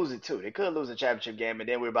could lose it too. They could lose a championship game, and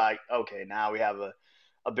then we're like, okay, now we have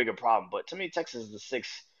a bigger problem. But to me, Texas is the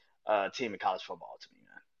sixth team in college football. To me,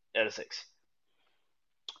 man, they're the sixth.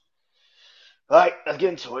 All right, let's get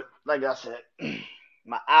into it. Like I said,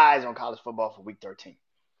 my eyes on college football for Week 13.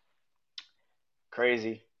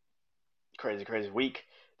 Crazy, crazy, crazy week.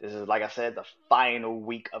 This is, like I said, the final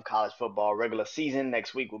week of college football regular season.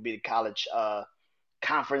 Next week will be the college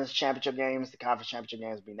conference championship games. The conference championship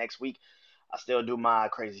games will be next week. I still do my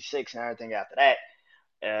crazy six and everything after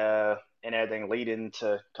that, and everything leading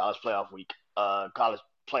to college playoff week, college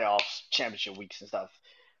playoffs, championship weeks and stuff.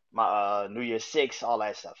 My New Year's six, all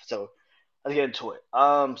that stuff. So let's get into it.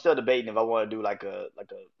 Still debating if I want to do like a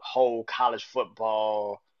whole college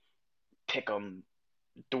football pick 'em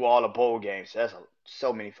through all the bowl games.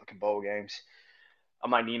 So many fucking bowl games. I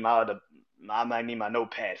might need I might need my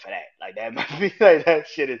notepad for that. Like that might be like that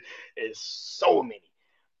shit is so many.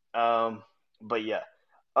 Um, but yeah.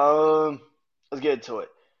 Um, let's get into it.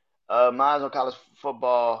 Mine's on college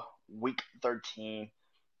football week 13.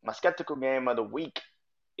 My skeptical game of the week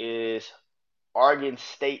is Oregon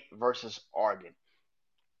State versus Oregon.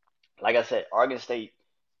 Like I said, Oregon State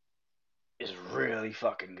is really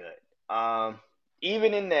fucking good.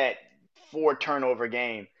 Even in that four turnover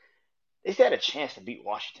game, they still had a chance to beat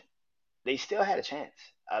Washington. They still had a chance.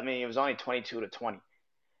 I mean, it was only 22-20.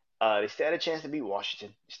 They still had a chance to beat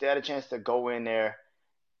Washington. They still had a chance to go in there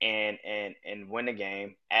and win the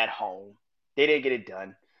game at home. They didn't get it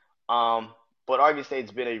done. But Oregon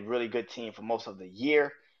State's been a really good team for most of the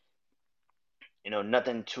year.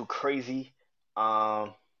 Nothing too crazy.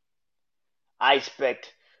 Um, I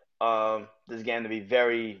expect this game to be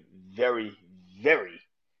very, very, very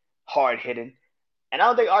hard hitting. And I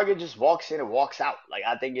don't think Oregon just walks in and walks out. Like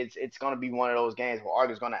I think it's gonna be one of those games where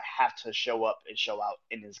Oregon's gonna have to show up and show out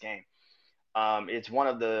in this game. It's one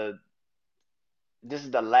of the this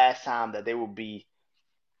is the last time that they will be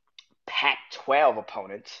Pac-12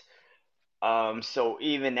 opponents. So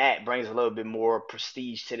even that brings a little bit more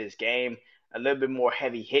prestige to this game, a little bit more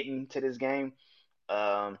heavy hitting to this game.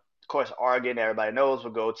 Of course, Oregon, everybody knows,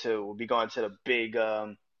 will be going to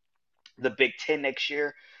the Big Ten next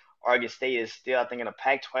year. Oregon State is still, I think, in the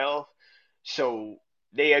Pac-12. So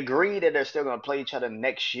they agree that they're still going to play each other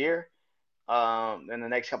next year. In the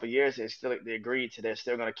next couple of years, they agreed to they're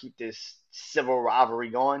still going to keep this civil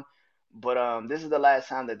rivalry going. But this is the last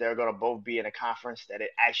time that they're going to both be in a conference that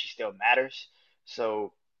it actually still matters.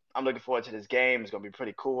 So I'm looking forward to this game. It's going to be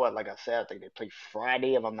pretty cool. Like I said, I think they play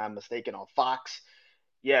Friday, if I'm not mistaken, on Fox.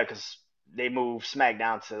 Yeah, because they moved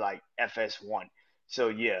SmackDown to like FS1. So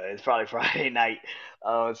yeah, it's probably Friday night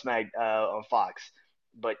on Fox.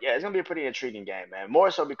 But yeah, it's gonna be a pretty intriguing game, man.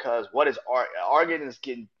 More so because what is Oregon is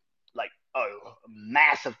getting like a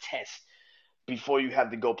massive test before you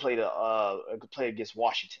have to go play against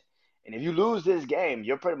Washington. And if you lose this game,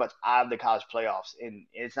 you're pretty much out of the college playoffs. And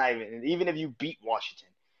it's not even if you beat Washington,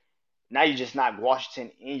 now you just knock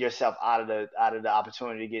Washington and yourself out of the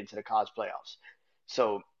opportunity to get into the college playoffs.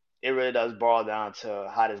 So it really does boil down to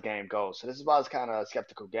how this game goes. So this is why it's kind of a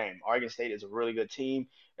skeptical game. Oregon State is a really good team.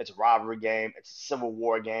 It's a rivalry game. It's a civil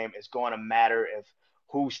war game. It's going to matter if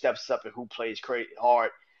who steps up and who plays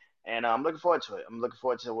hard. And I'm looking forward to it. I'm looking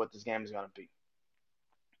forward to what this game is going to be.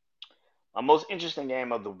 My most interesting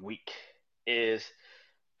game of the week is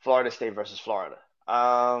Florida State versus Florida.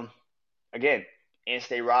 Again,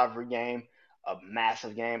 in-state rivalry game, a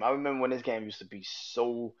massive game. I remember when this game used to be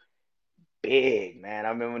so big, man. I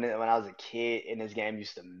remember when I was a kid and this game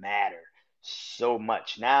used to matter so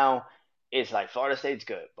much. Now it's like Florida State's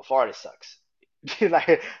good, but Florida sucks.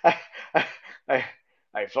 like, I, I,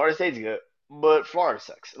 like Florida State's good, but Florida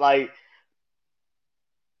sucks. Like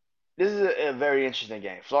this is a very interesting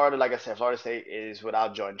game. Florida, like I said, Florida State is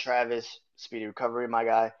without Jordan Travis, speedy recovery, my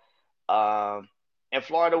guy. Um, and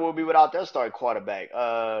Florida will be without their starting quarterback,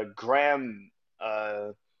 Graham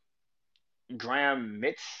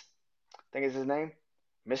Mitz, I think is his name,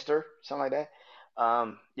 Mister, something like that.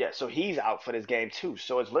 Yeah, so he's out for this game too.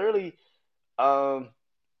 So it's literally um,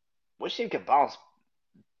 which team can bounce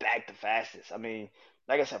back the fastest. I mean,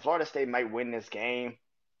 like I said, Florida State might win this game.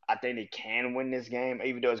 I think they can win this game,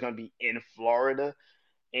 even though it's going to be in Florida,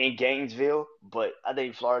 in Gainesville. But I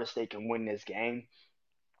think Florida State can win this game.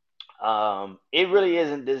 It really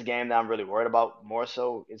isn't this game that I'm really worried about. More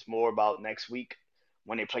so, it's more about next week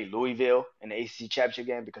when they play Louisville in the ACC championship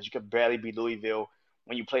game because you could barely beat Louisville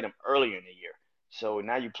when you played them earlier in the year. So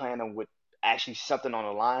now you're playing them with actually something on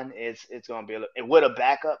the line. It's gonna be and with a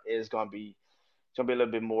backup, it's gonna be a little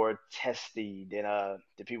bit more testy than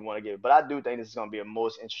people want to give. But I do think this is gonna be a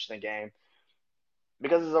most interesting game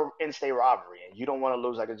because it's an in-state rivalry, and you don't want to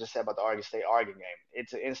lose. Like I just said about the Oregon State Oregon game,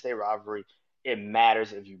 it's an in-state rivalry. It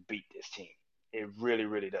matters if you beat this team. It really,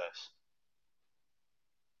 really does.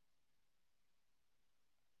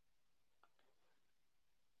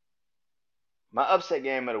 My upset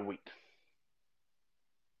game of the week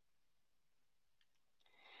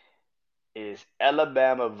is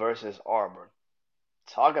Alabama versus Auburn.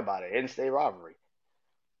 Talk about it, in-state rivalry.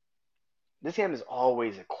 This game is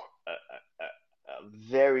always a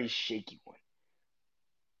very shaky one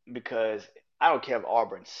because I don't care if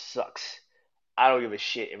Auburn sucks. I don't give a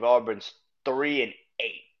shit if Auburn's 3-8.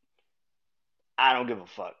 I don't give a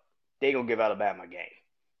fuck. They gonna give Alabama a game.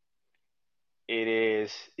 It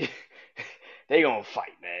is. They gonna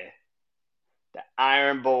fight, man. The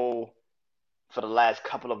Iron Bowl for the last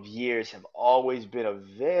couple of years have always been a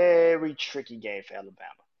very tricky game for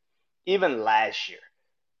Alabama. Even last year,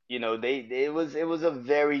 it was a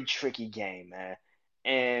very tricky game, man.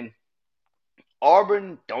 And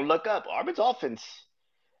Auburn, don't look up. Auburn's offense,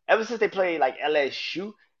 ever since they played like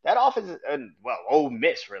LSU, that offense, well, Ole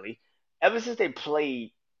Miss really. Ever since they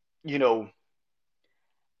played, you know,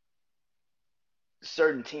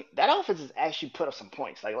 certain team, that offense has actually put up some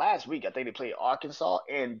points. Like last week, I think they played Arkansas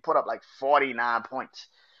and put up like 49 points.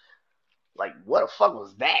 Like, what the fuck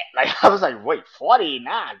was that? Like, I was like, wait,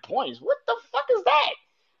 49 points? What the fuck is that?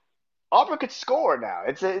 Auburn could score now.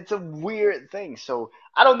 It's a weird thing. So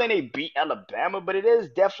I don't think they beat Alabama, but it is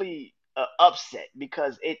definitely an upset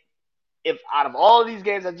because if out of all of these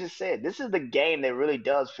games I just said, this is the game that really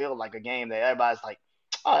does feel like a game that everybody's like,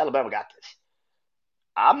 oh, Alabama got this.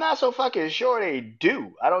 I'm not so fucking sure they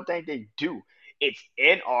do. I don't think they do. It's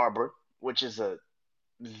in Auburn, which is a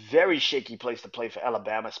very shaky place to play for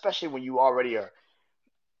Alabama, especially when you already are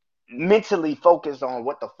mentally focused on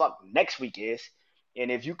what the fuck next week is.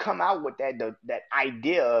 And if you come out with that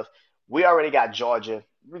idea of we already got Georgia,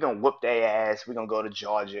 we're gonna whoop their ass, we're gonna go to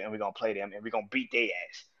Georgia and we're gonna play them and we're gonna beat their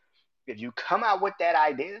ass. If you come out with that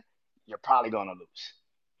idea, you're probably gonna lose.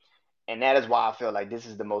 And that is why I feel like this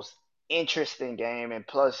is the most interesting game and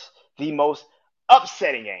plus the most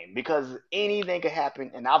upsetting game because anything could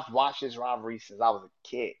happen. And I've watched this rivalry since I was a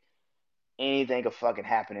kid. Anything could fucking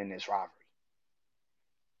happen in this rivalry.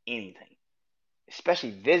 Anything.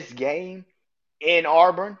 Especially this game in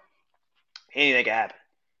Auburn. Anything can happen.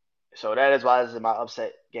 So that is why this is my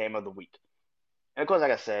upset game of the week. And of course,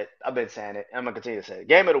 like I said, I've been saying it, and I'm gonna continue to say it.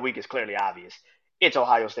 Game of the week is clearly obvious. It's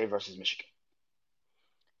Ohio State versus Michigan.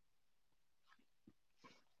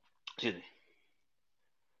 Excuse me,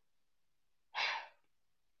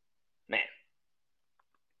 man.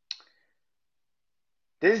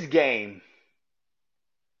 This game,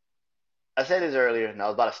 I said this earlier, and I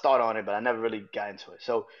was about to start on it, but I never really got into it.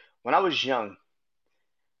 So when I was young,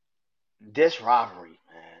 this rivalry,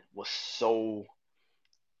 man, was so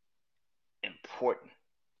important.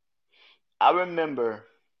 I remember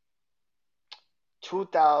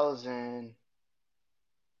 2000,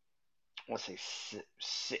 let's say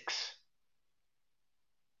six.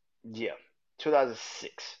 Yeah,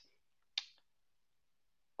 2006.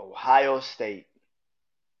 Ohio State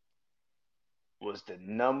was the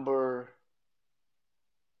I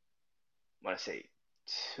want to say,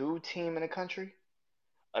 two team in the country,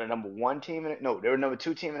 or the number one team in it. No, they were number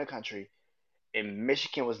two team in the country, and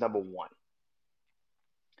Michigan was number one,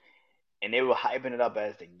 and they were hyping it up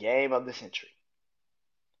as the game of the century.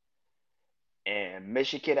 And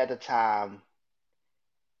Michigan at the time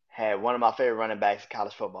had one of my favorite running backs in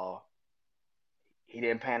college football. He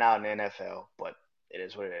didn't pan out in the NFL, but it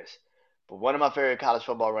is what it is. But one of my favorite college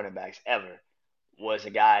football running backs ever was a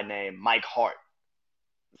guy named Mike Hart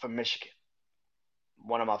from Michigan.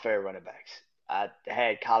 One of my favorite running backs. I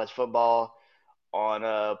had college football on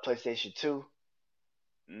PlayStation 2.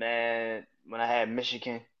 Man, when I had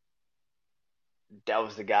Michigan, that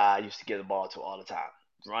was the guy I used to give the ball to all the time.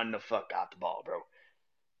 Run the fuck out the ball, bro.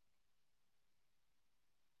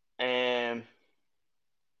 And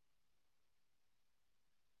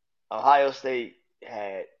Ohio State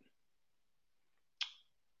had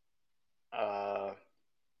uh,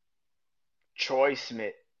 Troy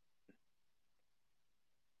Smith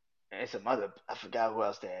and some other. I forgot who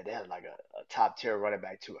else they had. They had like a top tier running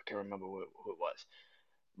back too. I can't remember who it was.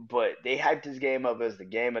 But they hyped this game up as the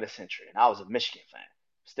game of the century, and I was a Michigan fan,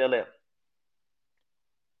 still am.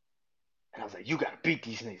 And I was like, you gotta beat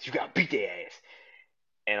these niggas. You gotta beat their ass.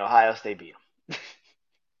 And Ohio State beat them.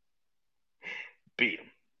 Beat them.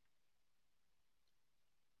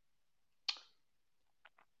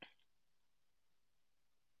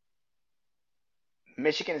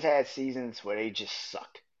 Michigan has had seasons where they just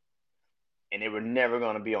sucked, and they were never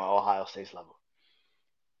going to be on Ohio State's level.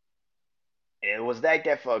 And it was like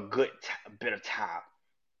that for a good bit of time.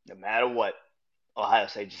 No matter what, Ohio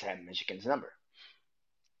State just had Michigan's number.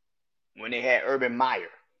 When they had Urban Meyer,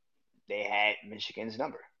 they had Michigan's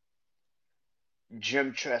number.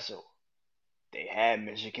 Jim Tressel, they had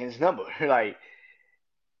Michigan's number. Like,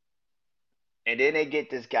 and then they get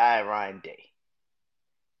this guy Ryan Day,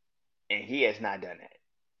 and he has not done that.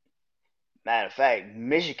 Matter of fact,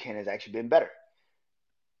 Michigan has actually been better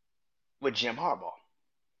with Jim Harbaugh.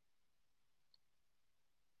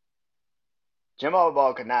 Jim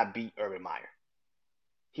Harbaugh could not beat Urban Meyer.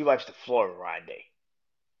 He wipes the floor with Ryan Day.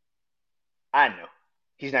 I know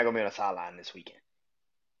he's not gonna be on the sideline this weekend,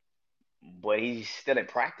 but he's still in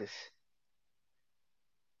practice.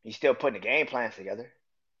 He's still putting the game plans together.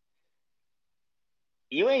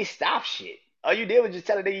 You ain't stop shit. All you did was just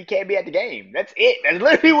tell him that you can't be at the game. That's it. That's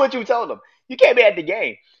literally what you told him. You can't be at the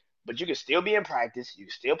game, but you can still be in practice. You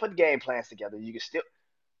can still put the game plans together. You can still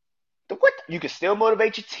the what? You can still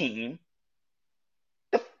motivate your team.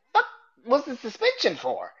 The fuck was the suspension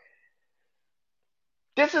for?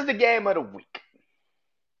 This is the game of the week.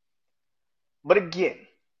 But again,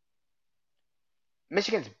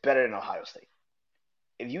 Michigan's better than Ohio State.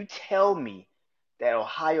 If you tell me that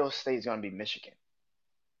Ohio State is going to be Michigan,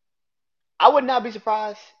 I would not be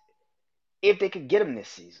surprised if they could get him this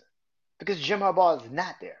season because Jim Harbaugh is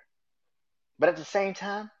not there. But at the same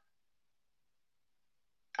time,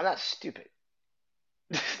 I'm not stupid.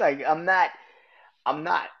 It's like I'm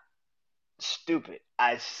not stupid.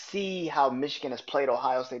 I see how Michigan has played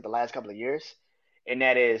Ohio State the last couple of years, and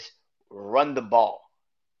that is run the ball,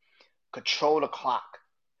 control the clock,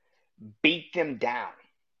 beat them down,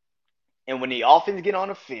 and when the offense get on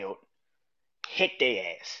the field, hit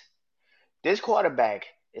their ass. This quarterback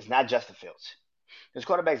is not Justin Fields. This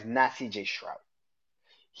quarterback is not C.J. Stroud.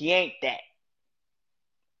 He ain't that.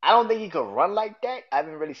 I don't think he could run like that. I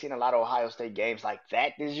haven't really seen a lot of Ohio State games like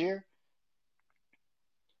that this year.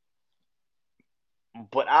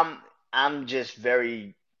 But I'm just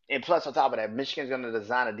very and plus on top of that, Michigan's gonna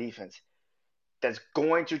design a defense that's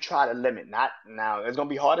going to try to limit not now it's gonna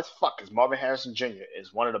be hard as fuck because Marvin Harrison Jr.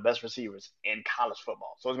 is one of the best receivers in college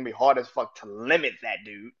football. So it's gonna be hard as fuck to limit that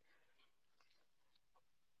dude.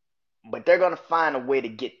 But they're gonna find a way to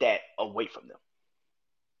get that away from them.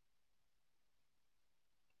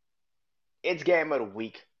 It's game of the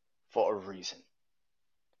week for a reason.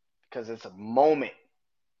 Because it's a moment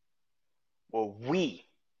where we,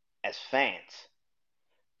 as fans,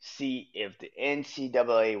 see if the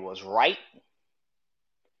NCAA was right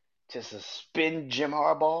to suspend Jim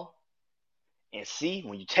Harbaugh and see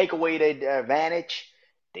when you take away their advantage,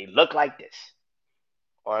 they look like this.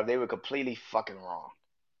 Or if they were completely fucking wrong.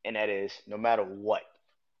 And that is, no matter what,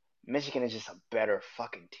 Michigan is just a better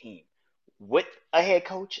fucking team. With a head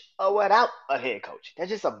coach or without a head coach. They're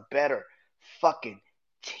just a better fucking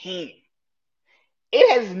team.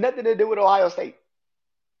 It has nothing to do with Ohio State.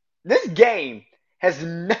 This game has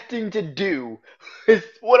nothing to do with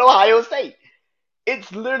Ohio State.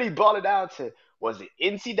 It's literally boiled down to was the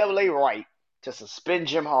NCAA right to suspend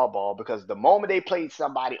Jim Harbaugh because the moment they played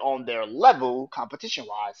somebody on their level, competition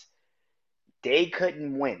wise, they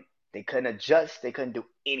couldn't win. They couldn't adjust. They couldn't do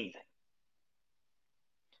anything.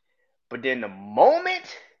 But then the moment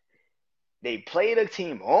they played a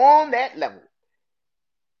team on that level,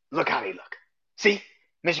 look how they look. See,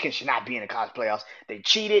 Michigan should not be in the college playoffs. They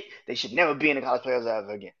cheated. They should never be in the college playoffs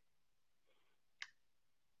ever again.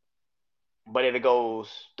 But if it goes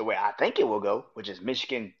the way I think it will go, which is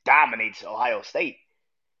Michigan dominates Ohio State,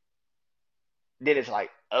 then it's like,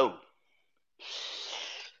 oh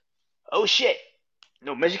shit.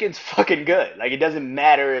 No, Michigan's fucking good. Like it doesn't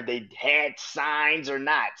matter if they had signs or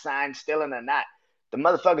not, signs stealing or not. The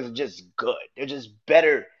motherfuckers are just good. They're just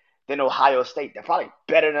better than Ohio State. They're probably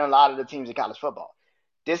better than a lot of the teams in college football.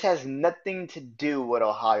 This has nothing to do with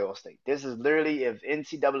Ohio State. This is literally if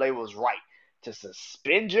NCAA was right to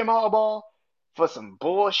suspend Jim Harbaugh for some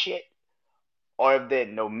bullshit, or if they,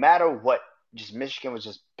 no matter what, just Michigan was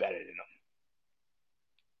just better than them.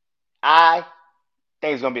 I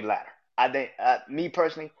think it's gonna be the latter. I think, me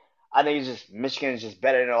personally, I think it's just Michigan is just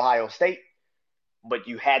better than Ohio State. But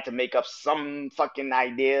you had to make up some fucking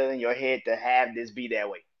idea in your head to have this be that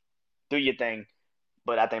way. Do your thing,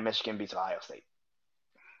 but I think Michigan beats Ohio State.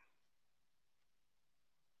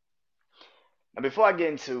 Now, before I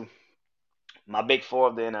get into my big four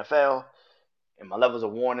of the NFL and my levels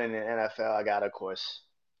of warning in the NFL, I gotta, of course,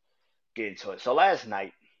 get into it. So last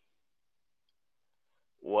night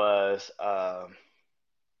was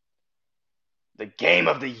the game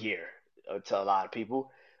of the year to a lot of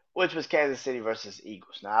people, which was Kansas City versus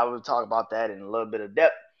Eagles. Now, I will talk about that in a little bit of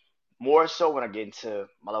depth, more so when I get into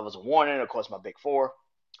my levels of warning, of course, my big four,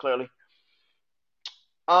 clearly.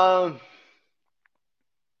 Um,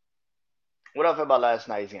 what I feel about last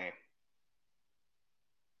night's game?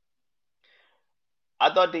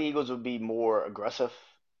 I thought the Eagles would be more aggressive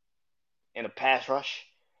in a pass rush,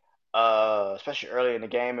 especially early in the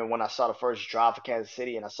game. And when I saw the first drive for Kansas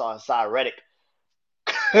City, and I saw Hassan Reddick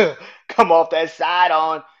come off that side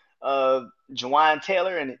on Jawan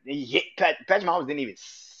Taylor, and he hit Patrick Mahomes didn't even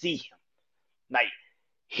see him. Like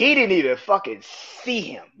he didn't even fucking see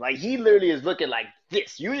him. Like he literally is looking like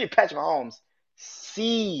this. Usually Patrick Mahomes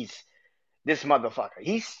sees this motherfucker.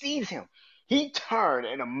 He sees him. He turned,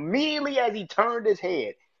 and immediately as he turned his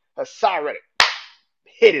head, Hassan Reddick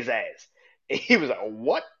hit his ass. And he was like,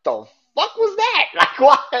 "What the fuck was that? Like,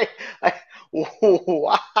 why? Like,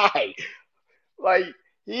 why? Like,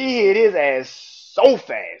 he hit his ass so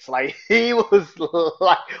fast. Like, he was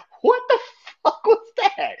like, what the fuck was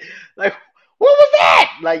that? Like, what was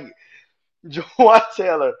that? Like, Joan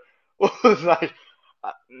Taylor was like,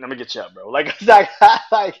 let me get you up, bro. Like, it's like,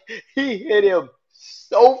 like he hit him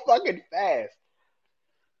so fucking fast.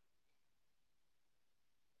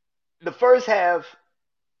 The first half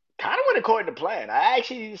kind of went according to plan. I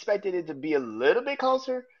actually expected it to be a little bit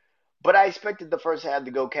closer, but I expected the first half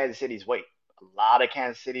to go Kansas City's way. A lot of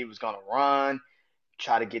Kansas City was going to run,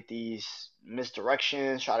 try to get these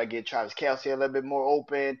misdirections, try to get Travis Kelce a little bit more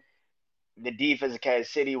open. The defense of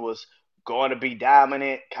Kansas City was going to be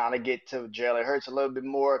dominant, kind of get to Jalen Hurts a little bit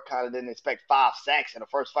more. Kind of didn't expect 5 sacks in the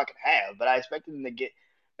first fucking half, but I expected them to get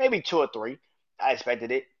maybe 2 or 3. I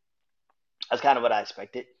expected it. That's kind of what I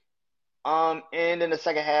expected. And in the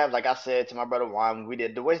second half, like I said to my brother Juan, we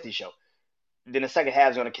did the Wednesday show. Then the second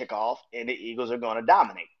half is going to kick off, and the Eagles are going to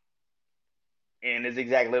dominate. And it's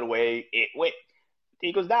exactly the way it went. The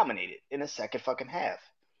Eagles dominated in the second fucking half.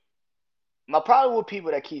 My problem with people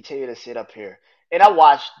that keep telling you to sit up here, and I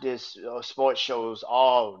watched this sports shows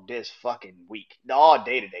all this fucking week, all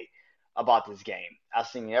day today, about this game. I've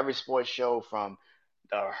seen every sports show from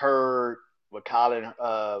the Herd with Colin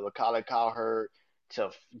Cowherd to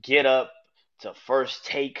Get Up to First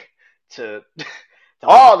Take to to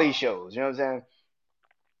all these shows. You know what I'm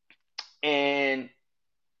saying? And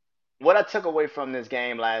what I took away from this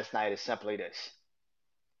game last night is simply this.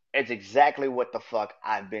 It's exactly what the fuck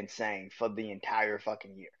I've been saying for the entire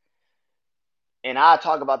fucking year. And I'll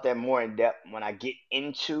talk about that more in depth when I get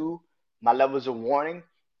into my levels of warning.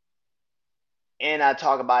 And I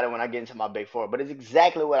talk about it when I get into my big four. But it's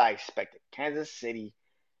exactly what I expected. Kansas City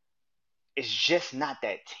is just not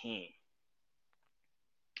that team.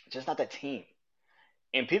 Just not that team.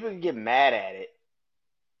 And people can get mad at it,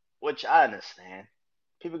 which I understand.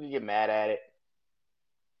 People can get mad at it.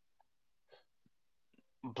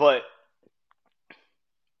 But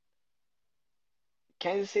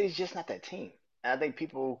Kansas City is just not that team. And I think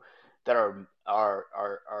people that are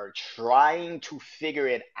trying to figure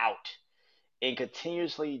it out and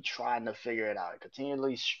continuously trying to figure it out,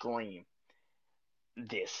 continually scream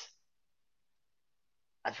this.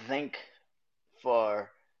 I think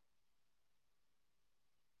for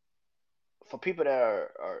for people that are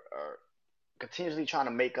continuously trying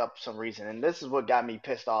to make up some reason, and this is what got me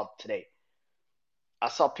pissed off today. I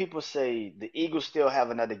saw people say the Eagles still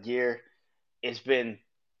have another year. It's been,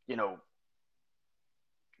 you know,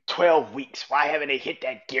 12 weeks. Why haven't they hit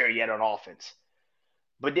that gear yet on offense?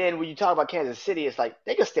 But then when you talk about Kansas City, it's like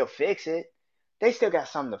they can still fix it. They still got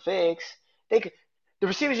something to fix. They could. The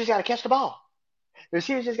receivers just got to catch the ball. The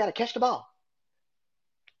receivers just got to catch the ball.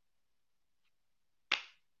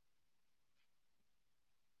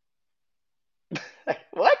 Like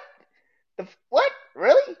what? What?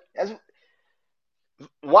 Really?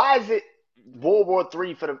 Why is it World War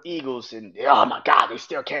III for the Eagles? And oh my God, they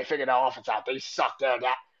still can't figure their offense out. They suck. That.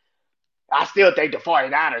 I still think the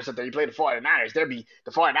 49ers, if they play the 49ers, they'll be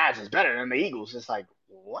the 49ers is better than the Eagles. It's like,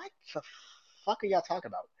 what the fuck are y'all talking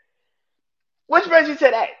about? Which brings you to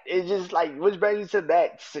that? It's just like, which brings you to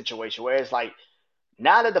that situation where it's like,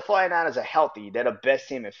 now that the 49ers are healthy, they're the best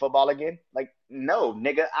team in football again? Like, no,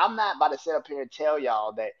 nigga, I'm not about to sit up here and tell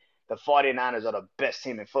y'all that the 49ers are the best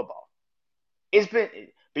team in football. It's been,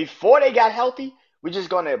 before they got healthy, we're just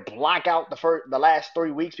going to block out the last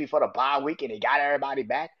 3 weeks before the bye week and they got everybody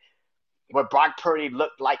back. Where Brock Purdy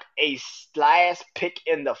looked like a last pick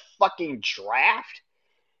in the fucking draft.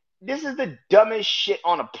 This is the dumbest shit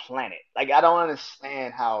on the planet. Like, I don't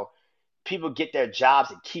understand how people get their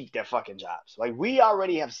jobs and keep their fucking jobs. Like, we've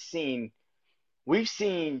seen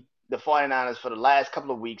the 49ers for the last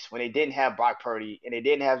couple of weeks when they didn't have Brock Purdy and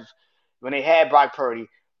when they had Brock Purdy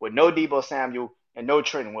with no Debo Samuel and no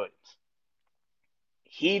Trent Williams.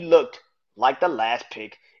 He looked like the last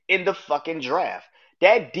pick in the fucking draft.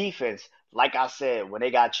 That defense, like I said, when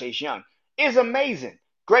they got Chase Young, is amazing.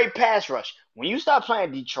 Great pass rush. When you start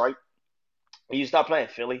playing Detroit, when you start playing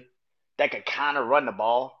Philly, that could kind of run the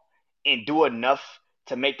ball and do enough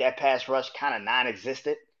to make that pass rush kind of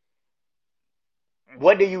non-existent,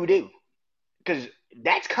 what do you do? Because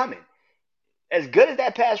that's coming. As good as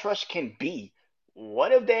that pass rush can be,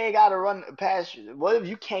 what if they ain't got to run pass? What if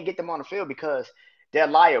you can't get them on the field because they're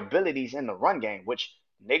liabilities in the run game, which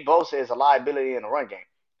Nick Bosa is a liability in the run game.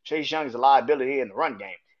 Chase Young is a liability in the run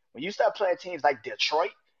game. When you start playing teams like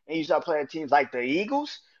Detroit and you start playing teams like the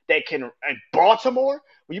Eagles that can, and Baltimore,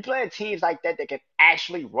 when you playing teams like that can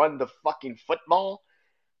actually run the fucking football,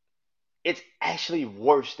 it's actually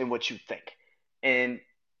worse than what you think. And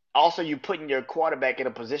also, you putting your quarterback in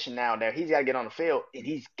a position now that he's got to get on the field and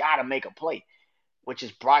he's got to make a play, which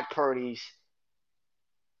is Brock Purdy's.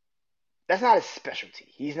 That's not his specialty.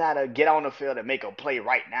 He's not a get on the field and make a play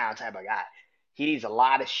right now type of guy. He needs a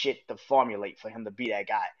lot of shit to formulate for him to be that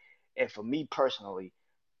guy. And for me personally,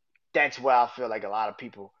 that's where I feel like a lot of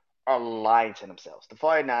people are lying to themselves. The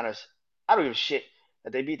 49ers, I don't give a shit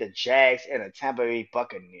that they beat the Jags and the Tampa Bay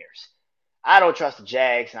Buccaneers. I don't trust the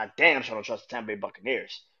Jags, and I damn sure don't trust the Tampa Bay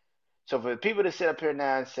Buccaneers. So for the people to sit up here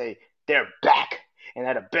now and say they're back and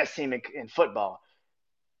they're the best team in football,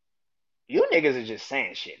 you niggas are just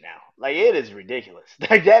saying shit now. Like it is ridiculous.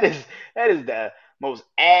 Like that is the most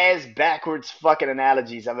ass backwards fucking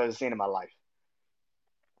analogies I've ever seen in my life.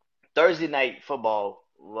 Thursday night football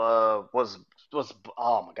was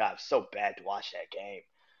oh my god, so bad to watch that game.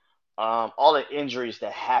 All the injuries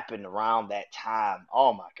that happened around that time.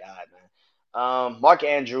 Oh my god, man. Mark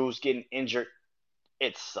Andrews getting injured.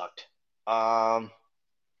 It sucked. Um,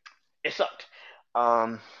 it sucked.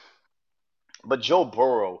 Um, but Joe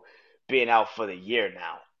Burrow being out for the year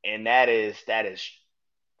now, and that is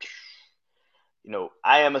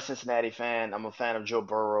I am a Cincinnati fan. I'm a fan of Joe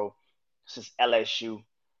Burrow since LSU.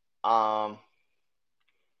 Um,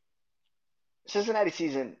 Cincinnati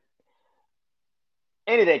season,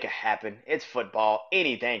 anything can happen. It's football.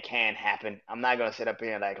 Anything can happen. I'm not gonna sit up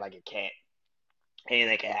here and act like it can't.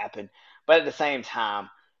 Anything can happen. But at the same time,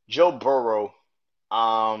 Joe Burrow,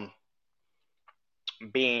 um,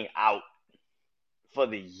 being out for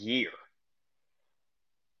the year,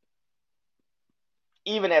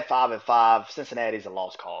 even at 5-5, Cincinnati's a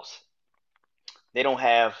lost cause. They don't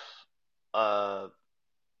have uh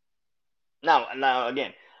now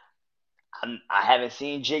again. I haven't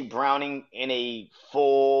seen Jake Browning in a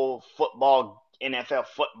full football NFL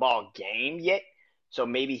football game yet. So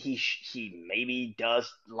maybe he maybe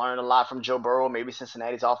does learn a lot from Joe Burrow. Maybe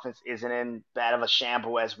Cincinnati's offense isn't in bad of a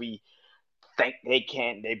shamble as we think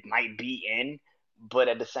they might be in. But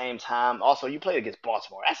at the same time, also you played against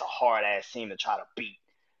Baltimore. That's a hard ass team to try to beat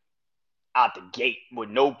out the gate with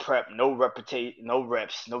no prep, no reputation, no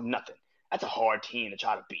reps, no nothing. That's a hard team to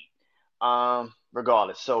try to beat.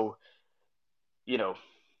 Regardless. So, you know,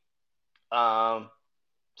 um,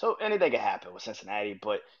 so anything can happen with Cincinnati,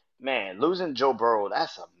 but man, losing Joe Burrow,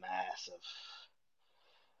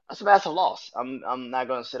 That's a massive loss. I'm not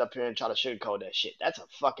gonna sit up here and try to sugarcoat that shit. That's a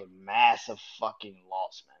fucking massive fucking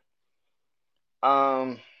loss,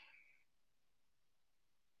 man.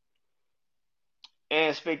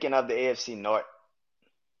 And speaking of the AFC North,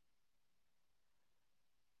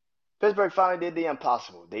 Pittsburgh finally did the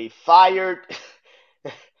impossible. They fired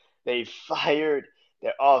their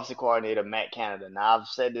offensive coordinator Matt Canada. Now I've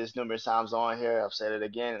said this numerous times on here. I've said it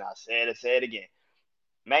again, and I say it again.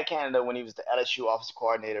 Matt Canada, when he was the LSU offensive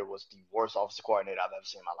coordinator, was the worst offensive coordinator I've ever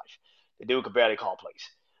seen in my life. The dude could barely call plays.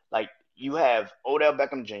 Like you have Odell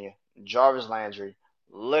Beckham Jr., Jarvis Landry,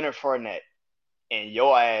 Leonard Fournette, and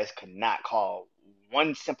your ass could not call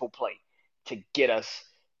one simple play to get us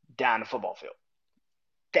down the football field.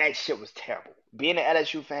 That shit was terrible. Being an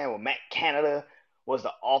LSU fan when Matt Canada was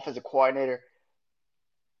the offensive coordinator,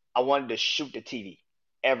 I wanted to shoot the TV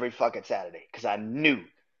every fucking Saturday because I knew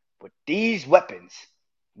with these weapons,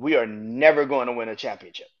 we are never going to win a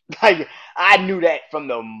championship. Like I knew that from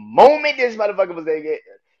the moment this motherfucker was there.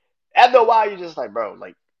 After a while, you're just like, bro,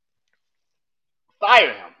 like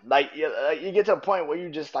fire him. Like you get to a point where you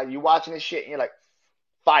just like you watching this shit and you're like,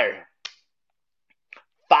 fire him,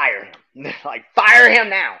 fire him, like fire him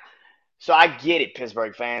now. So I get it,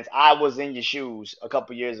 Pittsburgh fans. I was in your shoes a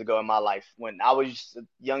couple years ago in my life when I was a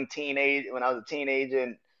young teenager. When I was a teenager,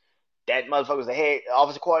 and that motherfucker was the head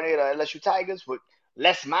offensive coordinator at LSU Tigers with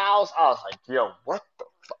Les Miles. I was like, yo, what the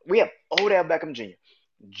fuck? We have Odell Beckham Jr.,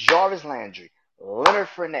 Jarvis Landry, Leonard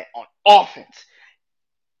Fournette on offense,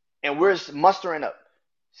 and we're mustering up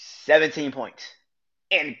 17 points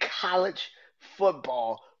in college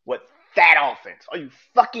football with that offense. Are you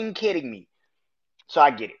fucking kidding me? So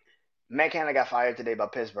I get it. Matt Canada got fired today by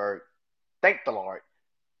Pittsburgh. Thank the Lord.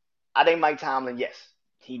 I think Mike Tomlin, yes,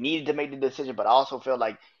 he needed to make the decision, but I also feel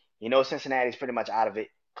like, Cincinnati's pretty much out of it.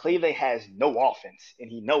 Cleveland has no offense, and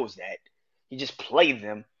he knows that. He just played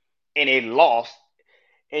them, and they lost.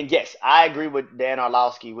 And yes, I agree with Dan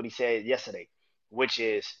Orlowski, what he said yesterday, which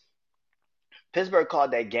is Pittsburgh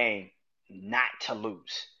called that game not to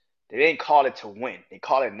lose. They didn't call it to win. They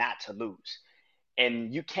called it not to lose.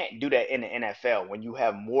 And you can't do that in the NFL when you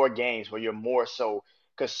have more games where you're more so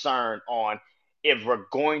concerned on if we're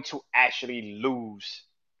going to actually lose.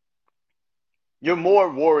 You're more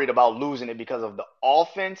worried about losing it because of the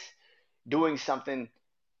offense doing something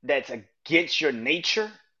that's against your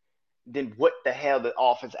nature than what the hell the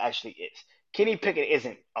offense actually is. Kenny Pickett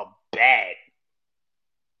isn't a bad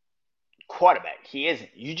quarterback. He isn't.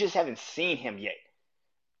 You just haven't seen him yet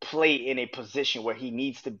play in a position where he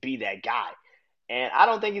needs to be that guy. And I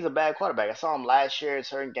don't think he's a bad quarterback. I saw him last year in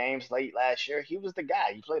certain games late last year. He was the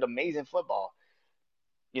guy. He played amazing football.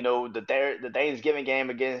 The Thanksgiving game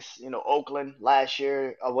against Oakland last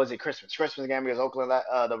year, or was it Christmas? Christmas game against Oakland,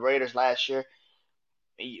 the Raiders last year.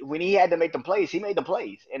 When he had to make the plays, he made the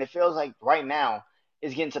plays, and it feels like right now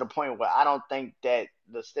it's getting to the point where I don't think that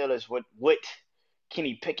the Steelers would with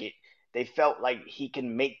Kenny Pickett, they felt like he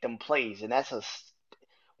can make them plays, and that's a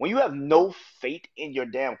when you have no faith in your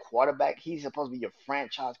damn quarterback, he's supposed to be your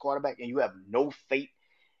franchise quarterback, and you have no faith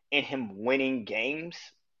in him winning games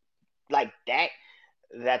like that,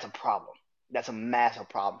 that's a problem. That's a massive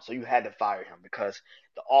problem. So you had to fire him because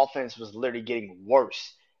the offense was literally getting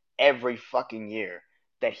worse every fucking year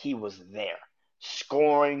that he was there.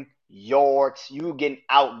 Scoring, yards, you getting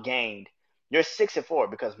outgained. You're 6-4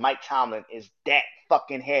 because Mike Tomlin is that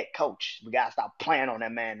fucking head coach. We gotta stop playing on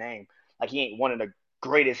that man's name like he ain't one of the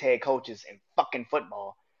greatest head coaches in fucking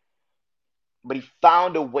football. But he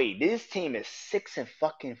found a way. This team is 6-4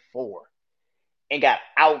 and got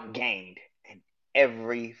outgained in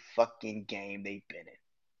every fucking game they've been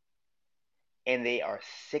in. And they are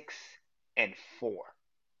 6-4.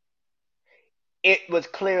 It was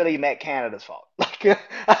clearly Matt Canada's fault. Like,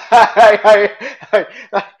 I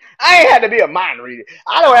ain't had to be a mind reader.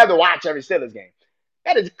 I don't have to watch every Steelers game.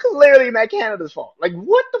 That is clearly Matt Canada's fault. Like,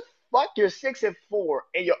 what the fuck? You're 6-4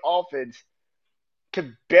 and your offense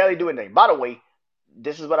could barely do anything. By the way,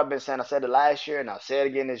 this is what I've been saying. I said it last year and I'll say it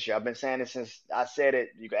again this year. I've been saying it since I said it.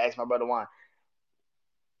 You can ask my brother Juan.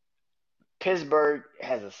 Pittsburgh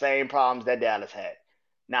has the same problems that Dallas had.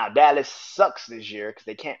 Now, Dallas sucks this year because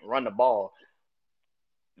they can't run the ball.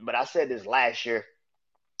 But I said this last year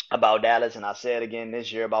about Dallas, and I said it again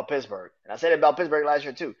this year about Pittsburgh. And I said it about Pittsburgh last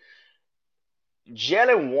year, too.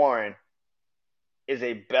 Jalen Warren is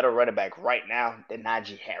a better running back right now than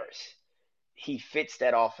Najee Harris. He fits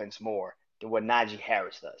that offense more than what Najee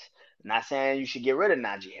Harris does. I'm not saying you should get rid of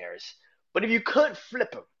Najee Harris, but if you could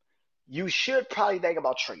flip him, you should probably think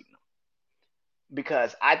about trading him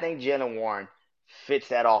because I think Jalen Warren fits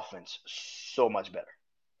that offense so much better.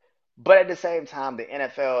 But at the same time, the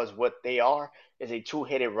NFL is what they are, is a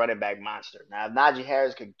two-headed running back monster. Now, if Najee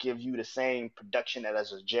Harris could give you the same production that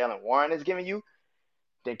as Jalen Warren is giving you,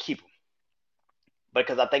 then keep him.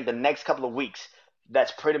 Because I think the next couple of weeks,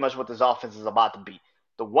 that's pretty much what this offense is about to be.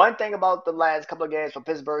 The one thing about the last couple of games for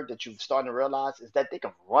Pittsburgh that you're starting to realize is that they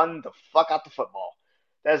can run the fuck out the football.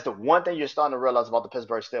 That's the one thing you're starting to realize about the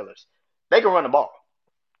Pittsburgh Steelers. They can run the ball.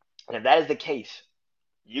 And if that is the case,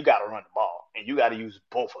 you got to run the ball and you got to use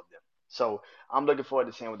both of them. So I'm looking forward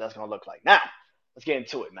to seeing what that's going to look like. Now, let's get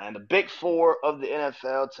into it, man. The big four of the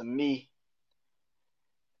NFL to me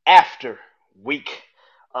after week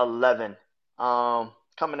 11, coming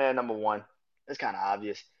in at number one, it's kind of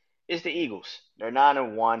obvious. It's the Eagles. They're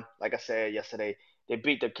 9-1. Like I said yesterday, they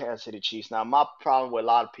beat the Kansas City Chiefs. Now, my problem with a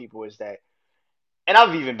lot of people is that, and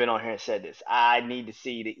I've even been on here and said this, I need to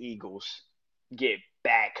see the Eagles get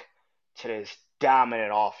back to this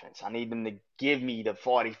dominant offense. I need them to give me the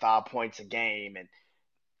 45 points a game and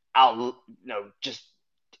out, just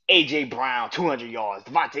AJ Brown 200 yards,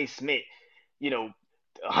 Devontae Smith,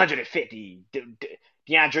 150,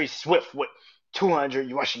 DeAndre Swift with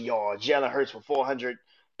 200 rushing yards, Jalen Hurts with 400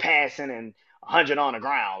 passing and 100 on the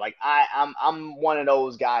ground. Like I'm one of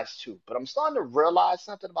those guys too. But I'm starting to realize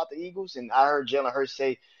something about the Eagles, and I heard Jalen Hurts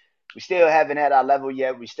say we still haven't had our level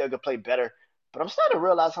yet. We still could play better. But I'm starting to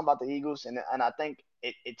realize something about the Eagles, and I think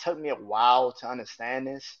it took me a while to understand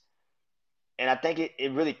this. And I think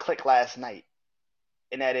it really clicked last night.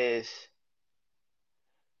 And that is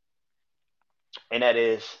and that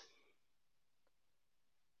is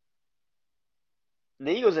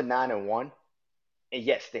the Eagles are 9-1. And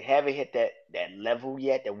yes, they haven't hit that level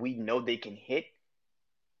yet that we know they can hit.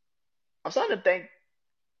 I'm starting to think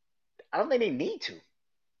I don't think they need to.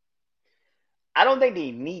 I don't think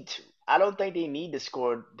they need to. I don't think they need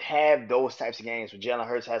to have those types of games where Jalen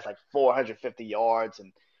Hurts has like 450 yards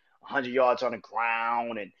and 100 yards on the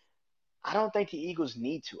ground. And I don't think the Eagles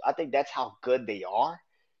need to. I think that's how good they are,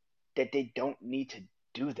 that they don't need to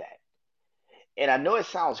do that. And I know it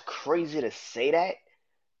sounds crazy to say that,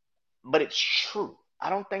 but it's true. I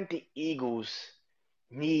don't think the Eagles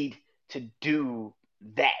need to do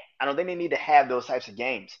that. I don't think they need to have those types of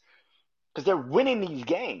games because they're winning these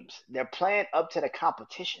games. They're playing up to the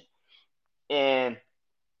competition. And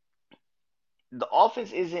the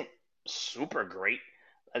offense isn't super great.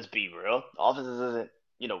 Let's be real. The offense isn't,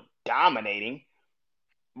 dominating,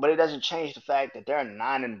 but it doesn't change the fact that they're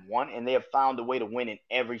 9-1 and they have found a way to win in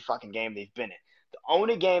every fucking game they've been in. The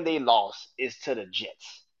only game they lost is to the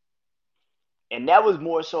Jets. And that was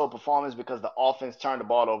more so a performance because the offense turned the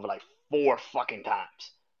ball over like four fucking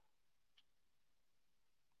times.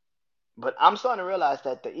 But I'm starting to realize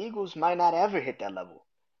that the Eagles might not ever hit that level.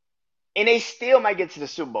 And they still might get to the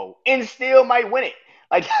Super Bowl and still might win it.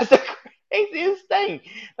 Like, that's the craziest thing.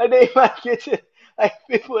 Like, they might get to, like,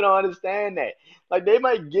 people don't understand that. Like, they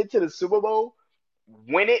might get to the Super Bowl,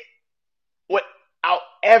 win it, without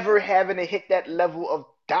ever having to hit that level of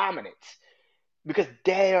dominance because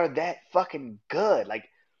they are that fucking good. Like,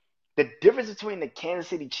 the difference between the Kansas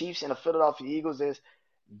City Chiefs and the Philadelphia Eagles is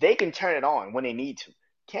they can turn it on when they need to.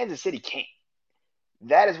 Kansas City can't.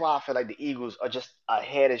 That is why I feel like the Eagles are just a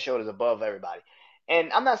head and shoulders above everybody.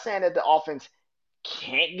 And I'm not saying that the offense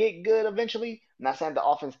can't get good eventually. I'm not saying the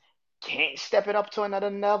offense can't step it up to another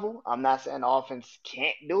level. I'm not saying the offense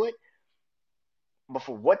can't do it. But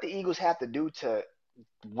for what the Eagles have to do to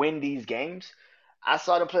win these games, I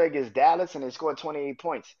saw them play against Dallas and they scored 28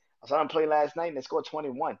 points. I saw them play last night and they scored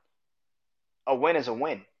 21. A win is a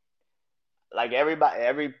win. Like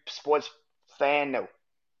every sports fan know.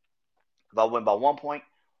 If I win by 1 point,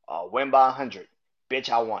 I'll win by 100. Bitch,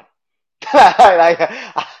 I won. like,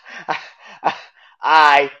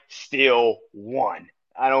 I still won.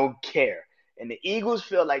 I don't care. And the Eagles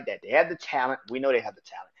feel like that. They have the talent. We know they have the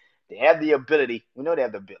talent. They have the ability. We know they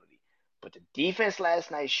have the ability. But the defense last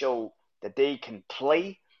night showed that they can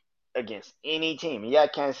play against any team. And yeah,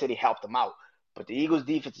 Kansas City helped them out. But the Eagles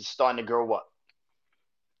defense is starting to grow up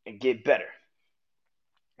and get better.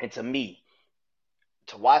 And to me,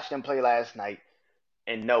 to watch them play last night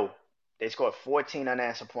and know they scored 14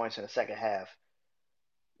 unanswered points in the second half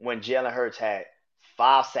when Jalen Hurts had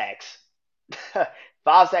 5 sacks.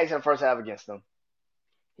 5 sacks in the first half against them.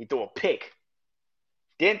 He threw a pick.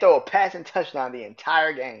 Didn't throw a passing touchdown the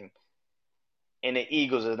entire game. And the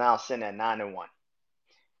Eagles are now sitting at 9-1.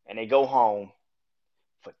 And they go home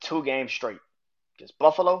for 2 games straight. Just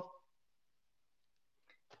Buffalo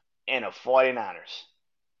and the 49ers.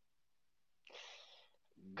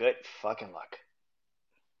 Good fucking luck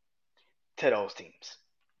to those teams.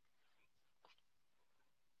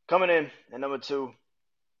 Coming in at number 2,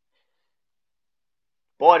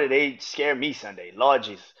 boy, did they scare me Sunday. Lord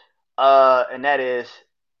Jesus. And that is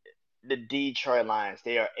the Detroit Lions.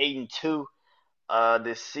 They are 8-2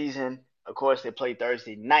 this season. Of course, they play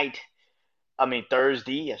Thursday night. I mean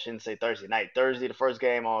Thursday. I shouldn't say Thursday night. Thursday, the first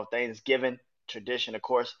game on Thanksgiving. Tradition, of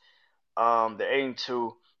course. They're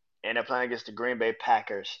 8-2, and they're playing against the Green Bay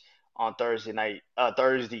Packers on Thursday night.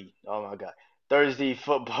 Thursday. Oh my God. Thursday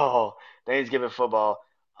football. Thanksgiving football.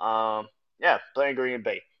 Yeah, playing Green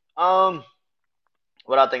Bay.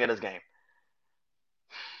 What I think of this game?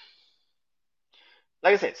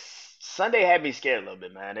 Like I said, Sunday had me scared a little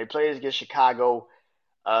bit, man. They played against Chicago.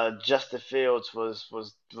 Justin Fields was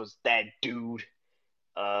that dude.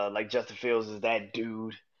 Like Justin Fields is that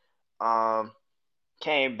dude. Um,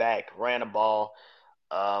 Came back, ran the ball,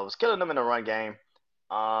 was killing them in the run game.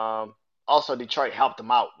 Also Detroit helped them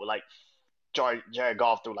out with like Jared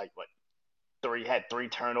Goff threw like what had three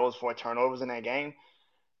turnovers, four turnovers in that game.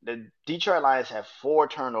 The Detroit Lions had four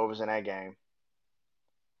turnovers in that game.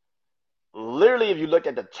 Literally, if you looked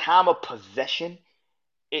at the time of possession,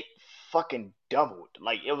 it fucking doubled.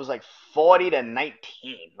 Like it was like 40-19.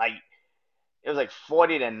 Like it was like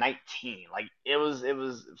 40-19. Like it was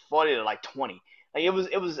 40 to like 20. Like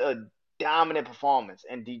it was a dominant performance,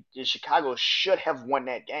 and Chicago should have won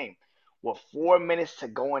that game. With 4 minutes to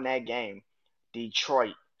go in that game,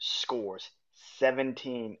 Detroit scores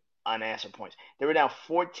 17 unanswered points. They were down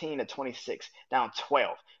 14-26, down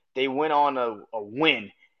 12. They went on a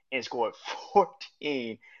win and scored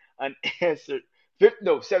 14 unanswered,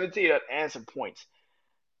 no, 17 unanswered points.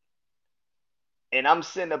 And I'm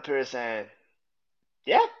sitting up here saying,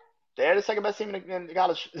 yeah, they're the second best team in the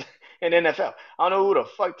college in the NFL. I don't know who the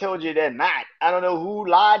fuck told you they're not. I don't know who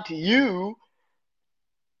lied to you.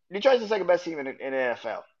 Detroit's the second best team in the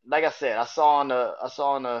NFL. Like I said,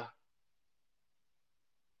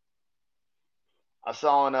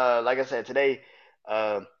 like I said today,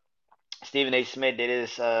 uh, Stephen A. Smith did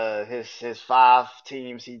his five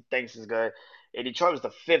teams he thinks is good, and Detroit was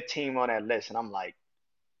the fifth team on that list, and I'm like,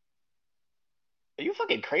 are you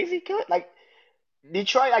fucking crazy, kid? Like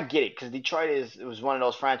Detroit, I get it because Detroit is it was one of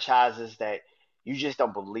those franchises that you just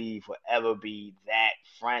don't believe will ever be that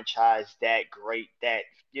franchise, that great, that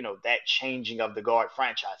that changing of the guard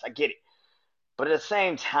franchise. I get it, but at the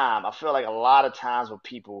same time, I feel like a lot of times with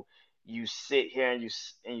people, you sit here and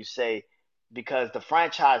you say because the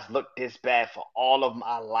franchise looked this bad for all of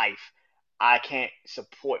my life, I can't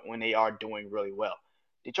support when they are doing really well.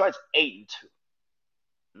 Detroit's 8-2.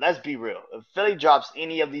 Let's be real. If Philly drops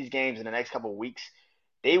any of these games in the next couple of weeks,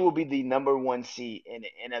 they will be the number one seed in the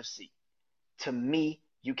NFC. To me,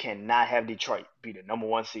 you cannot have Detroit be the number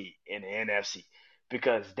one seed in the NFC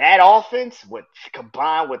because that offense, would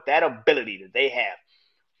combined with that ability that they have,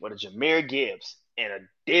 with a Jameer Gibbs and a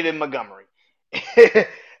David Montgomery,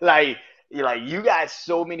 like you got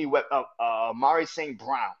so many weapons. Amari St.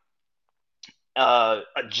 Brown, a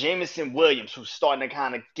Jameson Williams who's starting to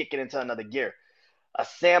kind of kick it into another gear, a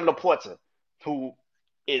Sam Laporta who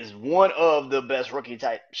is one of the best rookie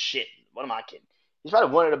type shit. What am I kidding? He's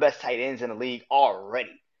probably one of the best tight ends in the league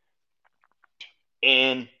already.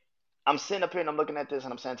 And I'm sitting up here and I'm looking at this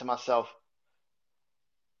and I'm saying to myself,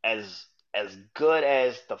 as good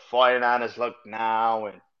as the 49ers look now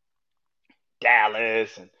and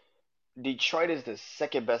Dallas and Detroit is the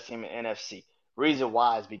second best team in the NFC. Reason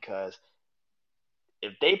why is because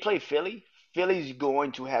if they play Philly, Philly's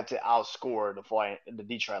going to have to outscore the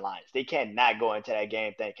Detroit Lions. They cannot go into that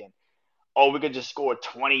game thinking, oh, we could just score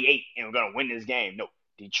 28 and we're going to win this game. No,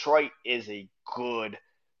 Detroit is a good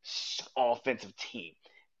offensive team.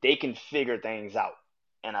 They can figure things out.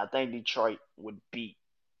 And I think Detroit would beat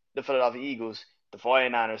the Philadelphia Eagles, the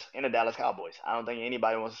 49ers, and the Dallas Cowboys. I don't think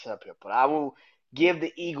anybody wants to sit up here. But I will give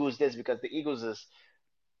the Eagles this because the Eagles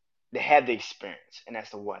they have the experience, and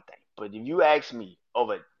that's the one thing. But if you ask me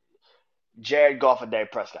over Jared Goff or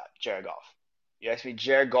Dak Prescott, Jared Goff. You ask me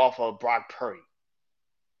Jared Goff or Brock Purdy,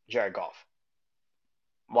 Jared Goff.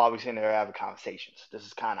 While we're sitting there having conversations, this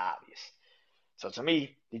is kind of obvious. So to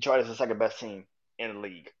me, Detroit is the second best team in the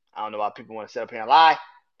league. I don't know why people want to sit up here and lie,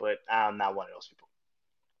 but I'm not one of those people.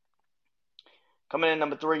 Coming in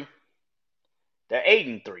number three, they're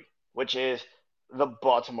 8-3, which is the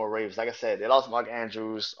Baltimore Ravens. Like I said, they lost Mark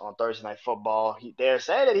Andrews on Thursday Night Football. They're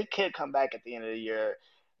saying that he could come back at the end of the year.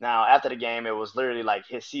 Now, after the game, it was literally like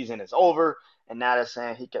his season is over, and now they're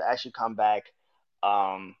saying he could actually come back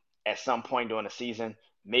at some point during the season,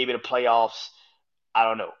 maybe the playoffs. I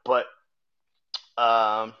don't know, but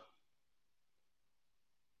um,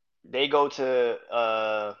 they go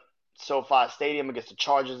to SoFi Stadium against the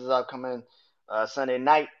Chargers is upcoming Sunday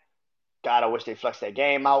night. God, I wish they flexed that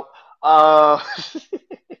game out. Uh,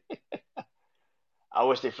 I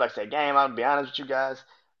wish they flexed that game. I'll be honest with you guys.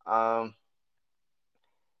 Um,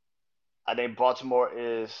 I think Baltimore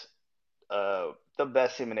is the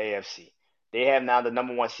best team in the AFC. They have now the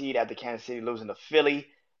number one seed after Kansas City losing to Philly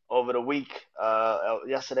over the week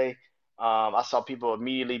yesterday. I saw people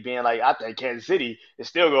immediately being like, "I think Kansas City is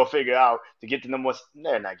still gonna figure out to get the number one."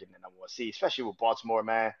 They're not getting the number one seed, especially with Baltimore,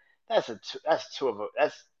 man. That's two of a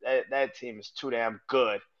that team is too damn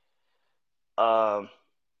good. Um,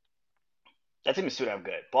 that team is too damn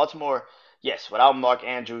good. Baltimore, yes, without Mark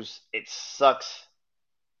Andrews, it sucks.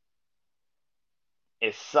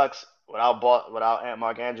 It sucks. Without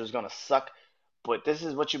Mark Andrews, gonna suck. But this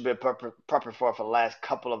is what you've been prepping for the last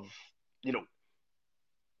couple of you know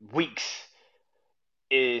weeks.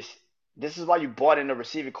 Is this is why you bought in the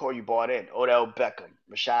receiving core you bought in? Odell Beckham,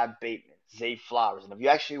 Rashad Bateman, Zay Flowers, and if you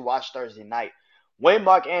actually watched Thursday night, when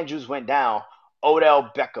Mark Andrews went down,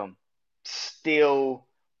 Odell Beckham still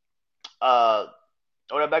uh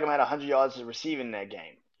Odell Beckham had 100 yards of receiving in that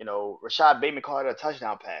game. Rashad Bateman caught a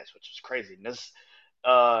touchdown pass, which was crazy. And this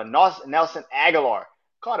Nelson Aguilar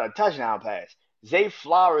caught a touchdown pass. Zay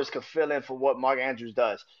Flowers could fill in for what Mark Andrews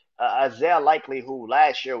does. Isaiah Likely, who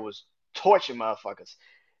last year was torching motherfuckers,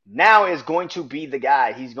 now is going to be the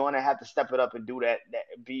guy. He's going to have to step it up and do that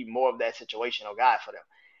be more of that situational guy for them.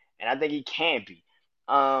 And I think he can be.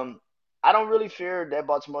 I don't really fear that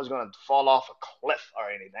Baltimore's going to fall off a cliff or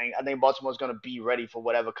anything. I think Baltimore's going to be ready for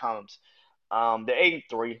whatever comes. They're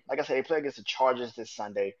 8-3. Like I said, they play against the Chargers this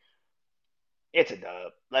Sunday. It's a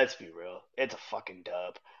dub. Let's be real. It's a fucking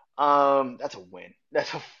dub. That's a win.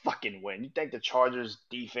 That's a fucking win. You think the Chargers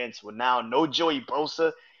defense with now no Joey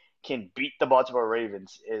Bosa can beat the Baltimore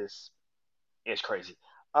Ravens is crazy.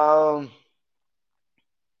 Um,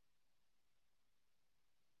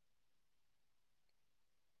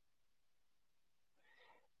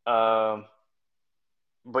 um,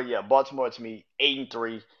 but yeah, Baltimore to me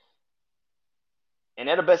 8-3, and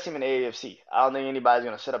they're the best team in the AFC. I don't think anybody's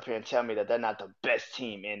gonna sit up here and tell me that they're not the best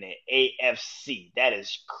team in the AFC. That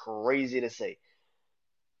is crazy to say.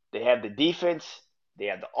 They have the defense, they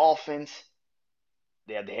have the offense,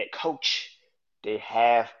 they have the head coach, they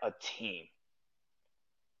have a team.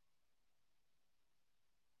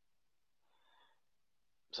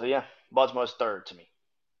 So yeah, Baltimore's third to me.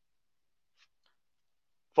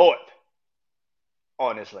 Fourth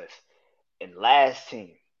on this list. And last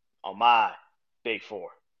team on my big four.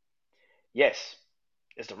 Yes,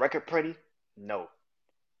 is the record pretty? No.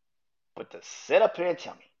 But to sit up here and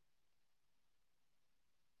tell me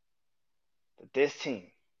that this team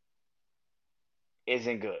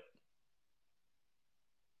isn't good,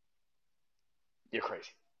 you're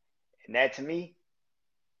crazy. And that to me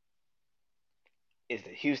is the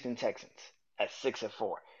Houston Texans at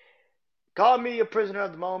 6-4. Call me a prisoner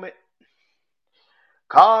of the moment.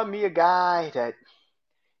 Call me a guy that,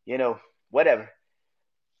 you know, whatever.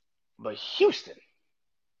 But Houston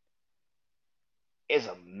is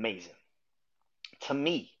amazing. To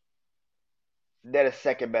me, they're the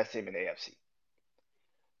second best team in the AFC.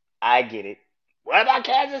 I get it. What about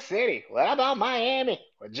Kansas City? What about Miami?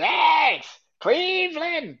 Or Jags?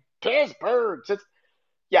 Cleveland? Pittsburgh?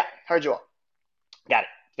 Yeah, heard you all. Got it.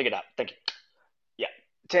 Figured out. Thank you.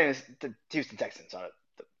 Yeah, the Houston Texans are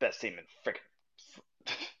the best team in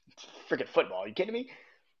freaking football. Are you kidding me?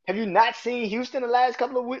 Have you not seen Houston the last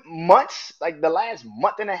couple of months? Like the last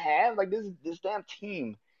month and a half? Like this damn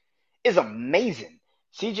team is amazing.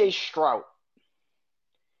 CJ Stroud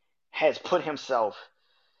has put himself.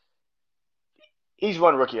 He's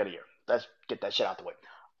won Rookie of the Year. Let's get that shit out the way.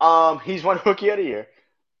 He's won Rookie of the Year.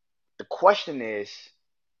 The question is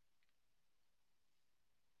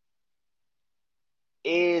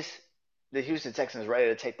the Houston Texans ready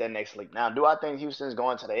to take that next leap? Now, do I think Houston's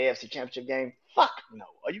going to the AFC Championship game? Fuck no.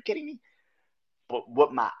 Are you kidding me? But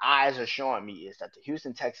what my eyes are showing me is that the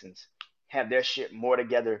Houston Texans have their shit more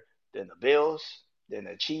together than the Bills, than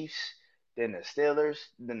the Chiefs, than the Steelers,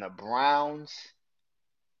 than the Browns,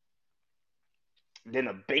 than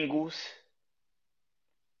the Bengals,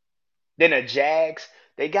 than the Jags.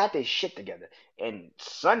 They got their shit together. And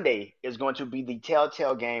Sunday is going to be the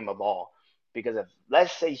telltale game of all. Because if,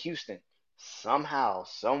 let's say, Houston somehow,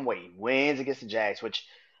 some way wins against the Jags, which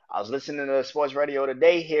I was listening to the sports radio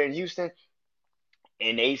today here in Houston,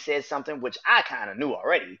 and they said something which I kind of knew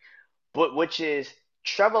already, but which is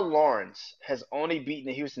Trevor Lawrence has only beaten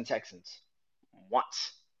the Houston Texans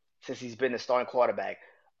once since he's been the starting quarterback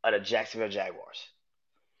of the Jacksonville Jaguars.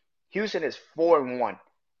 Houston is 4-1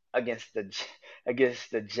 against the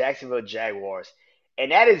against the Jacksonville Jaguars,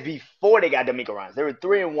 and that is before they got D'Amico Ryans. They were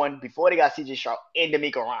 3-1 before they got CJ Stroud and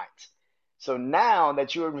D'Amico Ryans. So now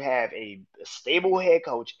that you have a stable head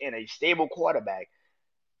coach and a stable quarterback,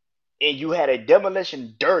 and you had a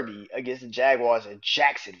demolition derby against the Jaguars in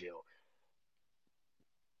Jacksonville.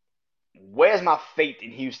 Where's my faith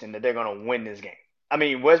in Houston that they're going to win this game? I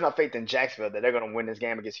mean, where's my faith in Jacksonville that they're going to win this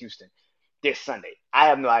game against Houston this Sunday? I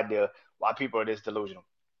have no idea why people are this delusional.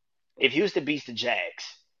 If Houston beats the Jags,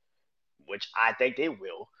 which I think they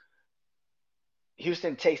will,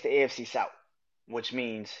 Houston takes the AFC South, which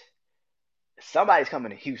means somebody's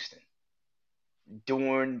coming to Houston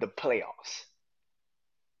during the playoffs.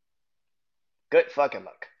 Good fucking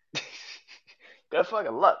luck. Good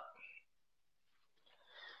fucking luck.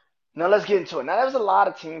 Now let's get into it. Now there's a lot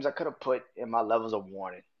of teams I could have put in my levels of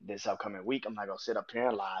warning this upcoming week. I'm not gonna sit up here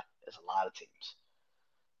and lie. There's a lot of teams.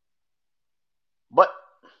 But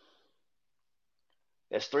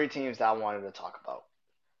there's three teams that I wanted to talk about.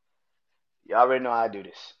 You already know how I do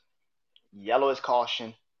this. Yellow is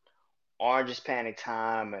caution, orange is panic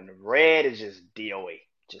time, and red is just DOA.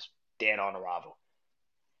 Just dead on arrival.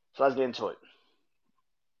 So let's get into it.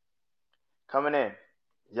 Coming in,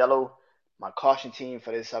 yellow, my caution team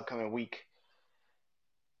for this upcoming week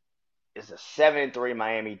is the 7-3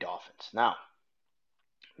 Miami Dolphins. Now,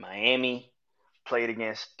 Miami played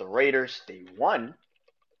against the Raiders. They won.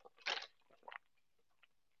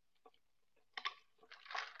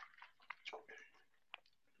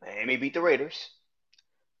 Miami beat the Raiders.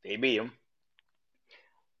 They beat them.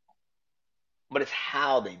 But it's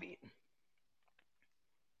how they beat them.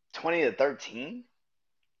 20-13.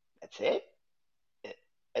 That's it.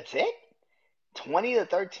 That's it.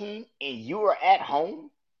 20-13, and you were at home,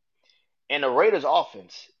 and the Raiders'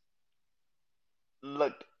 offense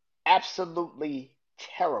looked absolutely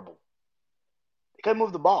terrible. They couldn't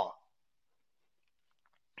move the ball,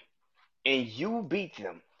 and you beat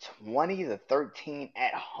them 20-13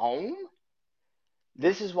 at home.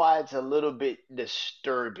 This is why it's a little bit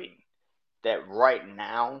disturbing that right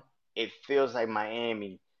now it feels like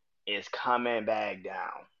Miami is coming back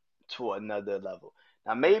down to another level.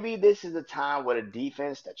 Now, maybe this is the time where the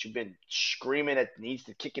defense that you've been screaming that needs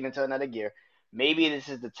to kick it into another gear, maybe this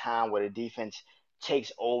is the time where the defense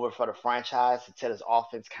takes over for the franchise until this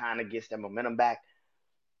offense kind of gets their momentum back.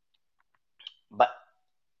 But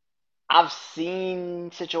I've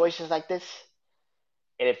seen situations like this,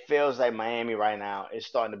 and it feels like Miami right now is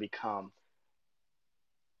starting to become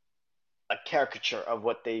a caricature of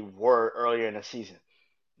what they were earlier in the season.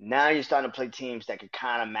 Now you're starting to play teams that can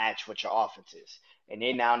kind of match what your offense is, and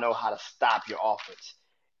they now know how to stop your offense.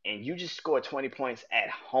 And you just scored 20 points at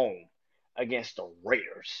home against the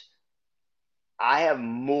Raiders. I have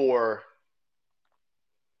more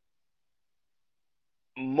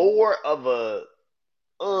of a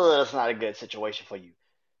that's not a good situation for you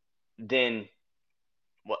than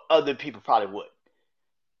what other people probably would.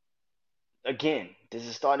 Again, this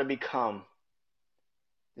is starting to become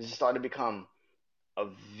a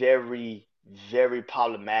very, very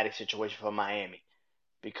problematic situation for Miami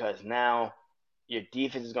because now your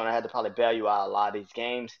defense is going to have to probably bail you out a lot of these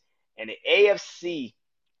games. And the AFC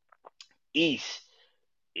East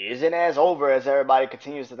isn't as over as everybody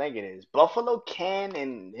continues to think it is. Buffalo can,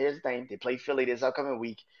 and here's the thing, they play Philly this upcoming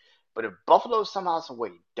week. But if Buffalo somehow, some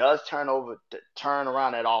way does turn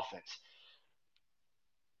around that offense,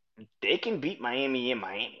 they can beat Miami in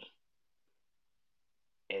Miami.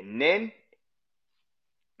 And then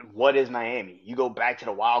what is Miami? You go back to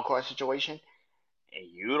the wild card situation, and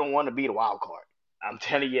you don't want to be the wild card. I'm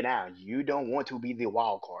telling you now, you don't want to be the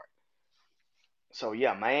wild card. So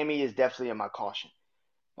yeah, Miami is definitely in my caution.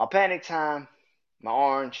 My panic time, my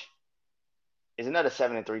orange, is another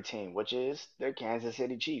 7-3 team, which is the Kansas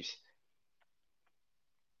City Chiefs.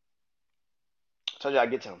 I told you I'd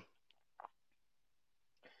get to them.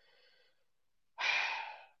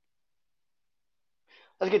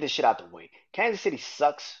 Let's get this shit out the way. Kansas City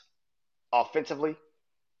sucks offensively,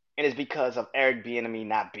 and it's because of Eric Bieniemy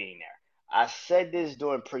not being there. I said this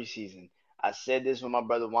during preseason. I said this with my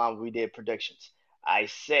brother Juan when we did predictions. I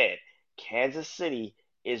said Kansas City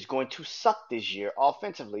is going to suck this year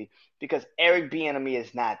offensively because Eric Bieniemy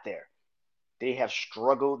is not there. They have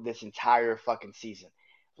struggled this entire fucking season.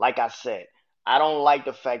 Like I said, I don't like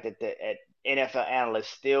the fact that the NFL analysts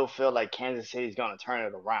still feel like Kansas City is going to turn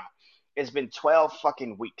it around. It's been 12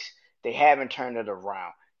 fucking weeks. They haven't turned it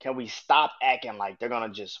around. Can we stop acting like they're going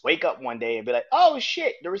to just wake up one day and be like, oh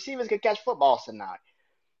shit, the receivers can catch footballs tonight?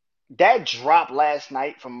 That drop last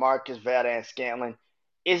night from Marcus Valdes-Scantling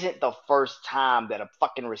isn't the first time that a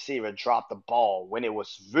fucking receiver dropped the ball when it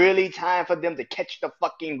was really time for them to catch the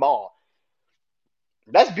fucking ball.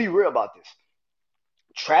 Let's be real about this.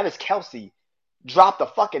 Travis Kelce dropped a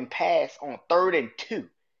fucking pass on 3rd and 2.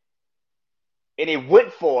 And he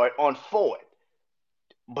went for it on 4th.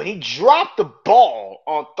 But he dropped the ball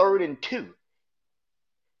on 3rd and 2.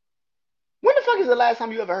 When the fuck is the last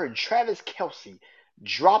time you ever heard Travis Kelce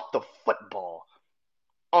drop the football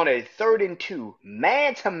on a 3rd and 2,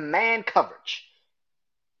 man-to-man coverage?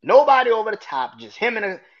 Nobody over the top, just him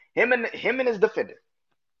and his defender.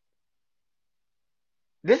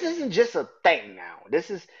 This isn't just a thing now. This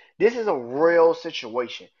is a real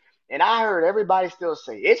situation. And I heard everybody still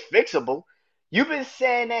say it's fixable. You've been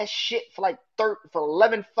saying that shit for like for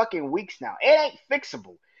 11 fucking weeks now. It ain't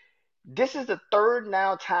fixable. This is the third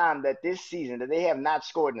now time that this season that they have not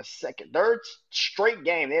scored in the third straight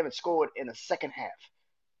game they haven't scored in the second half.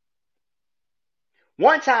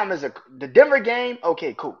 One time is the Denver game.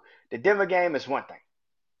 Okay, cool. The Denver game is one thing.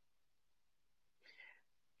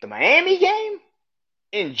 The Miami game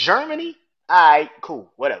in Germany, alright,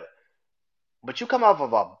 cool, whatever. But you come off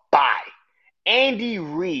of a bye. Andy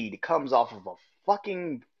Reid comes off of a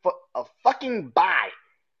fucking bye,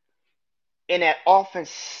 and that offense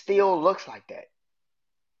still looks like that.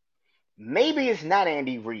 Maybe it's not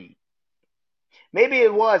Andy Reid. Maybe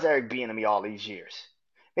it was Eric Bieniemy all these years.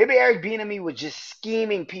 Maybe Eric Bieniemy was just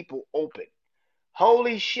scheming people open.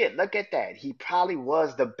 Holy shit, look at that. He probably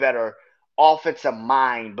was the better offensive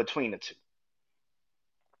mind between the two.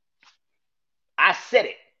 I said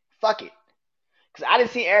it. Fuck it. Because I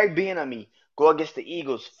didn't see Eric Bieniemy go against the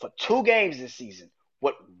Eagles for 2 games this season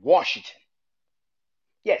with Washington.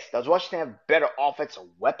 Yes, does Washington have better offensive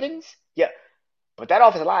weapons? Yeah, but that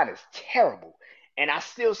offensive line is terrible. And I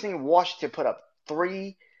still seen Washington put up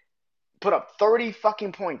 30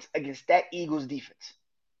 fucking points against that Eagles defense.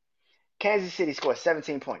 Kansas City scored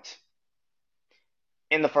 17 points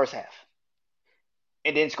in the first half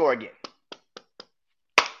and didn't score again.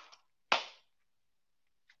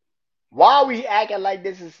 Why are we acting like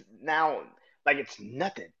this is now, like it's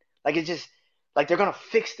nothing? Like it's just, like they're going to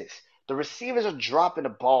fix this. The receivers are dropping the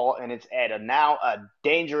ball and it's at now a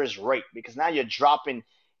dangerous rate because now you're dropping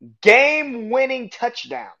game-winning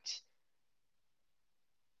touchdowns.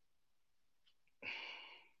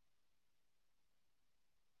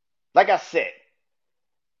 Like I said,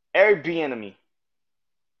 Eric Bieniemy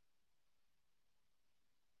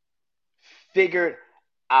figured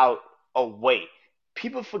out a way.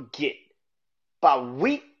 People forget by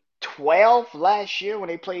week 12 last year when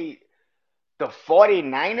they played the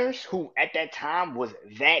 49ers, who at that time was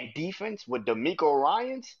that defense with DeMeco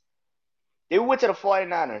Ryans, they went to the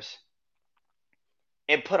 49ers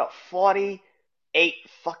and put up 48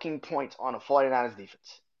 fucking points on the 49ers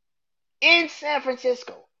defense in San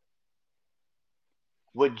Francisco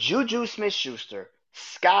with Juju Smith-Schuster,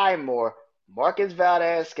 Sky Moore, Marcus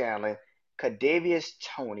Valdez-Scantling, Kadarius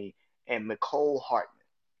Toney, and Mecole Hardman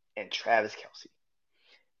and Travis Kelce.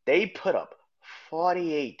 They put up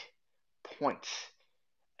 48 points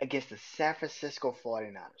against the San Francisco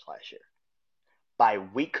 49ers last year. By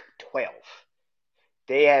week 12,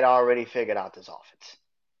 they had already figured out this offense.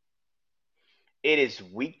 It is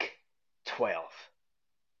week 12.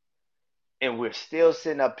 And we're still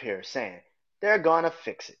sitting up here saying, they're going to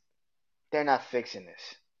fix it. They're not fixing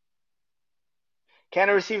this. Can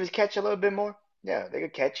the receivers catch a little bit more? Yeah, they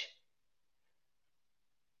could catch.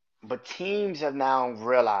 But teams have now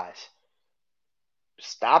realized,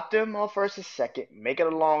 stop them on first and second, make it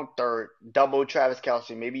a long third, double Travis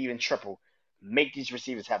Kelce, maybe even triple. Make these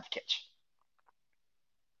receivers have the catch.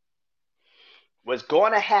 What's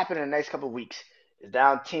going to happen in the next couple of weeks is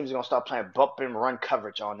now teams are going to start playing bump and run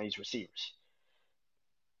coverage on these receivers.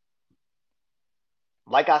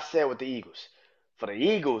 Like I said with the Eagles. For the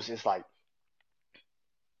Eagles, it's like,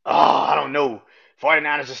 I don't know.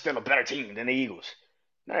 49ers are still a better team than the Eagles.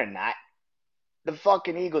 No, they're not. The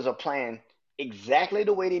fucking Eagles are playing exactly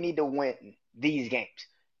the way they need to win these games.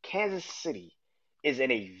 Kansas City is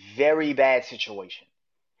in a very bad situation.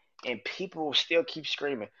 And people still keep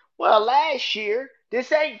screaming, well, last year,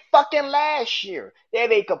 this ain't fucking last year. They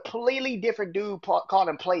have a completely different dude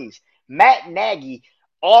calling plays. Matt Nagy,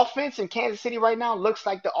 offense in Kansas City right now looks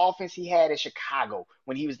like the offense he had in Chicago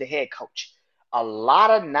when he was the head coach. A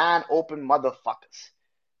lot of non-open motherfuckers.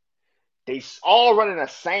 They all running the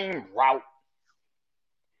same route.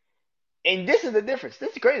 And this is the difference. This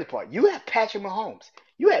is the crazy part. You have Patrick Mahomes.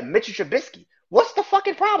 You have Mitchell Trubisky. What's the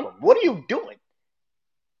fucking problem? What are you doing?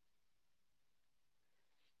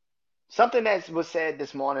 Something that was said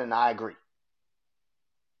this morning, and I agree.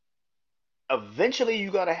 Eventually,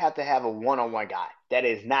 you're going to have a one-on-one guy that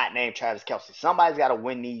is not named Travis Kelce. Somebody's got to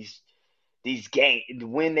win these games,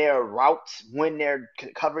 win their routes, win their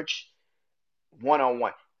coverage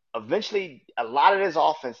one-on-one. Eventually, a lot of this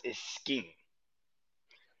offense is scheming.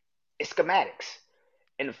 It's schematics.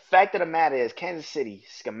 And the fact of the matter is, Kansas City,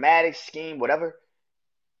 schematic, scheme, whatever,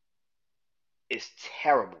 is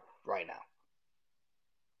terrible right now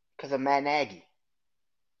because of Matt Nagy.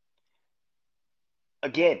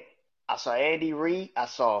 Again, I saw Andy Reid. I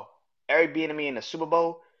saw Eric Bieniemy in the Super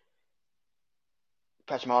Bowl.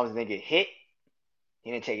 Patrick Mahomes didn't get hit.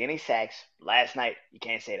 He didn't take any sacks. Last night, you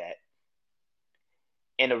can't say that.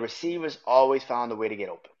 And the receivers always found a way to get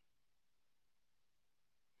open.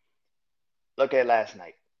 Look at last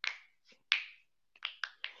night.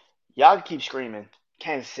 Y'all keep screaming.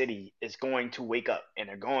 Kansas City is going to wake up and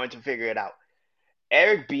they're going to figure it out.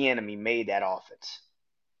 Eric Bieniemy made that offense.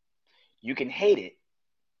 You can hate it.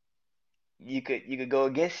 You could go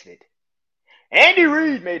against it. Andy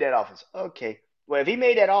Reid made that offense. Okay. Well, if he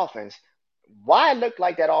made that offense, why it looked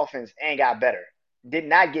like that offense ain't got better? Did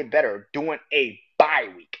not get better during a bye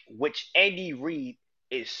week, which Andy Reid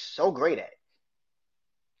is so great at.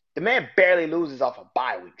 The man barely loses off of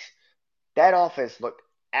bye weeks. That offense looked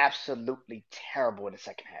absolutely terrible in the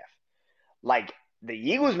second half. Like the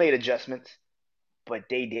Eagles made adjustments, but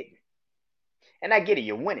they didn't. And I get it,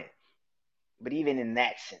 you're winning. But even in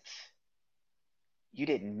that sense, you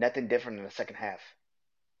did nothing different in the second half.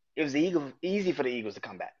 It was the Eagles, easy for the Eagles to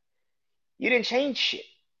come back. You didn't change shit.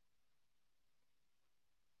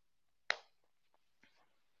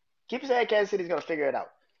 Keep saying Kansas City's gonna figure it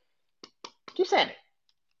out. Keep saying it.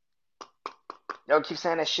 They'll keep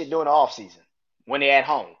saying that shit during the off season when they're at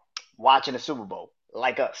home watching the Super Bowl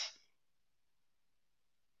like us.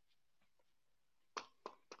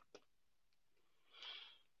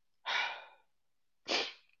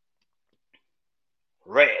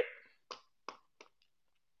 Red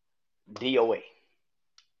DOA.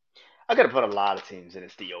 I could have put a lot of teams in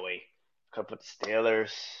this DOA. Could have put the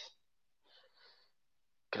Steelers.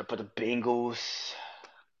 Could have put the Bengals.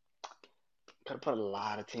 Could have put a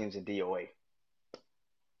lot of teams in DOA.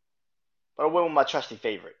 But I went with my trusty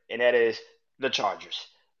favorite, and that is the Chargers.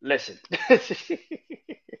 Listen.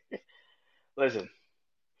 Listen.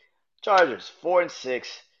 Chargers, 4-6.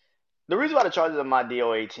 The reason why the Chargers are my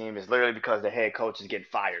DOA team is literally because the head coach is getting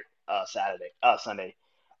fired Sunday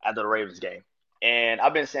after the Ravens game. And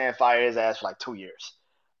I've been saying fire his ass for like 2 years.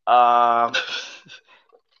 Um,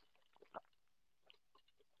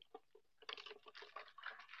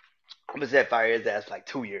 I've been saying fire his ass for like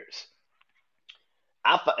 2 years.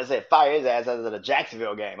 I said fire his ass after the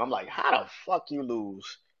Jacksonville game. I'm like, how the fuck you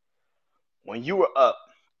lose when you were up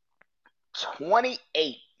 28-3?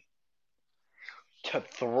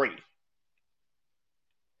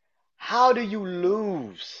 How do you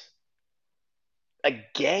lose a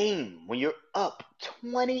game when you're up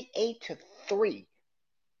 28-3?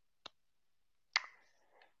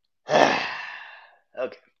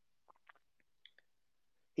 Okay.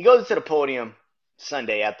 He goes to the podium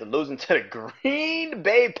Sunday after losing to the Green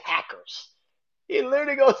Bay Packers. He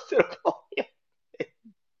literally goes to the podium.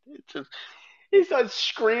 Just, he starts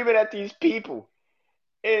screaming at these people.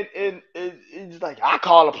 And he's like, I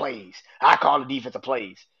call the plays. I call the defensive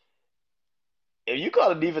plays. If you call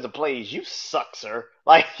the defensive plays, you suck, sir.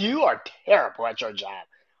 Like, you are terrible at your job.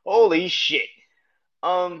 Holy shit.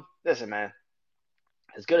 Listen, man.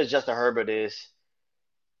 As good as Justin Herbert is,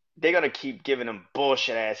 they're gonna keep giving him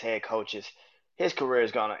bullshit ass head coaches. His career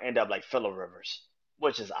is gonna end up like Phillip Rivers,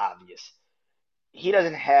 which is obvious. He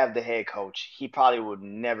doesn't have the head coach. He probably would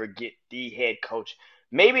never get the head coach.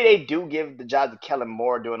 Maybe they do give the job to Kellen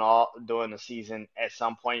Moore during the season at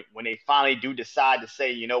some point when they finally do decide to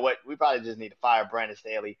say, you know what, we probably just need to fire Brandon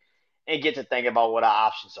Staley and get to thinking about what our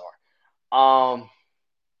options are.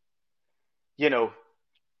 You know,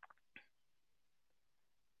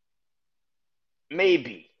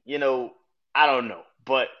 maybe. I don't know.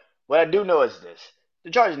 But what I do know is this.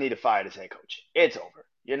 The Chargers need to fire this head coach. It's over.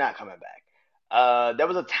 You're not coming back. There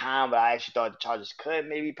was a time where I actually thought the Chargers could,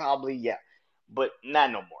 maybe, probably, yeah. But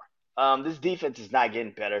not no more. This defense is not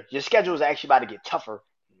getting better. Your schedule is actually about to get tougher,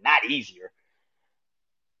 not easier.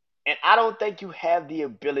 And I don't think you have the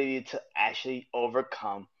ability to actually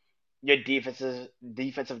overcome your defensive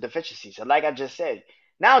deficiencies. And like I just said,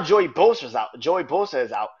 now Joey Bosa's out. Joey Bosa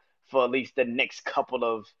is out for at least the next couple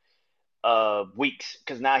of weeks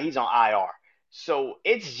because now he's on IR. So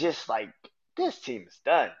it's just like this team is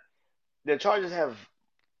done. The Chargers have,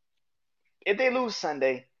 if they lose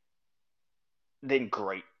Sunday, then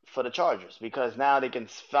great for the Chargers because now they can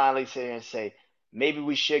finally sit here and say maybe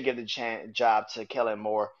we should give the job to Kellen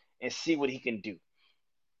Moore and see what he can do.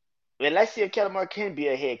 And let's see if Kellen Moore can be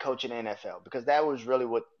a head coach in the NFL because that was really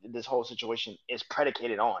what this whole situation is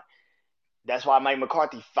predicated on. That's why Mike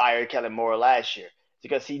McCarthy fired Kellen Moore last year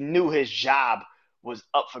because he knew his job was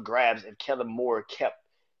up for grabs if Kellen Moore kept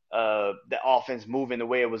the offense moving the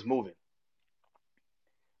way it was moving.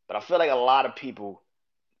 But I feel like a lot of people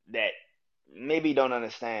that maybe don't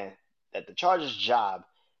understand that the Chargers' job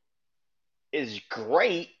is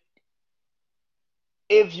great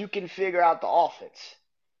if you can figure out the offense.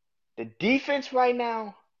 The defense right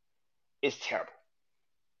now is terrible.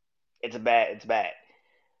 It's bad.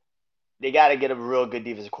 They got to get a real good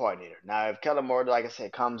defensive coordinator. Now, if Kellen Moore, like I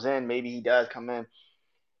said, comes in, maybe he does come in,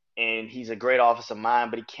 and he's a great offensive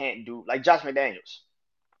mind, but he can't do like Josh McDaniels.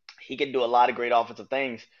 He can do a lot of great offensive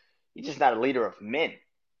things. He's just not a leader of men,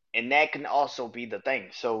 and that can also be the thing.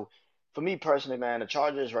 So, for me personally, man, the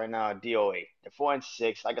Chargers right now are DOA. They're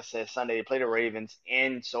 4-6. Like I said, Sunday they play the Ravens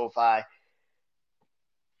in SoFi.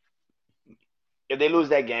 If they lose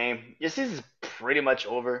that game, your season's pretty much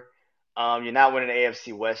over. You're not winning the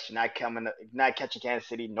AFC West. Not catching Kansas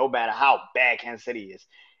City, no matter how bad Kansas City is,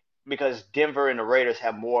 because Denver and the Raiders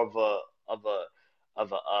have more of a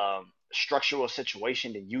of a structural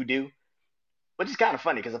situation than you do. Which is kind of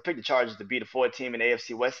funny because I picked the Chargers to be the fourth team in the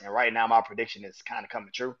AFC West, and right now my prediction is kind of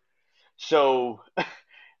coming true. So,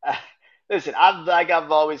 listen,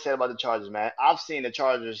 I've always said about the Chargers, man. I've seen the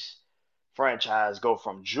Chargers franchise go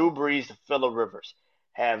from Drew Brees to Phillip Rivers.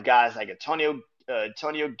 Have guys like Antonio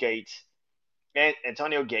Gates,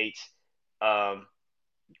 um,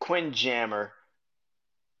 Quinn Jammer,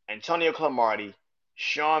 Antonio Cromartie,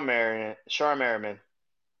 Sean Merriman,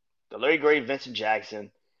 the late great Vincent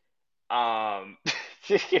Jackson, um,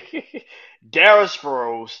 Darren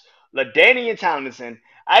Sproles, LaDainian Tomlinson.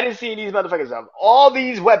 I didn't see these motherfuckers have all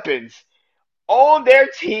these weapons on their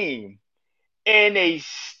team, and they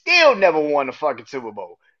still never won the fucking Super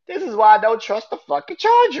Bowl. This is why I don't trust the fucking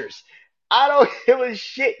Chargers. I don't give a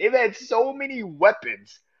shit. They've had so many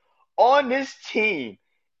weapons on this team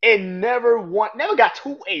and never got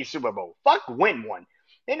to a Super Bowl. Fuck win one.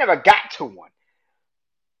 They never got to one.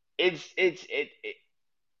 It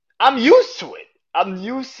I'm used to it. I'm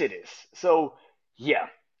used to this. So yeah,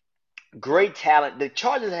 great talent. The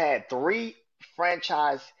Chargers had three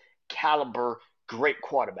franchise caliber great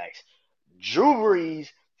quarterbacks: Drew Brees,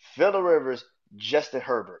 Phillip Rivers, Justin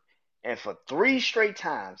Herbert. And for three straight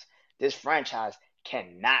times, this franchise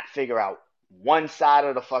cannot figure out one side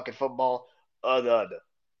of the fucking football or the other.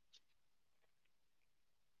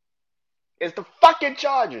 It's the fucking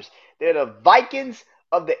Chargers. They're the Vikings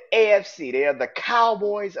of the AFC. They are the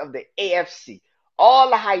Cowboys of the AFC. All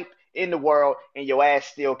the hype in the world, and your ass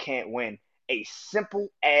still can't win a simple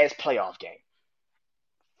ass playoff game.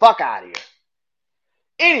 Fuck out of here.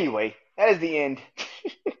 Anyway, that is the end.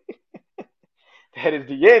 That is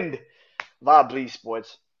the end of our Bleed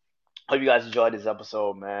Sports. Hope you guys enjoyed this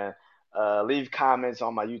episode, man. Leave comments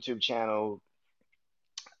on my YouTube channel,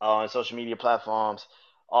 on social media platforms,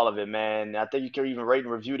 all of it, man. I think you can even rate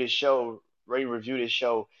and review this show,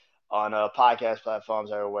 on podcast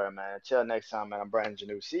platforms everywhere, man. Until next time, man. I'm Brandon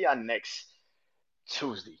Janeau. See y'all next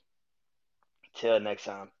Tuesday. Till next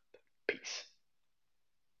time. Peace.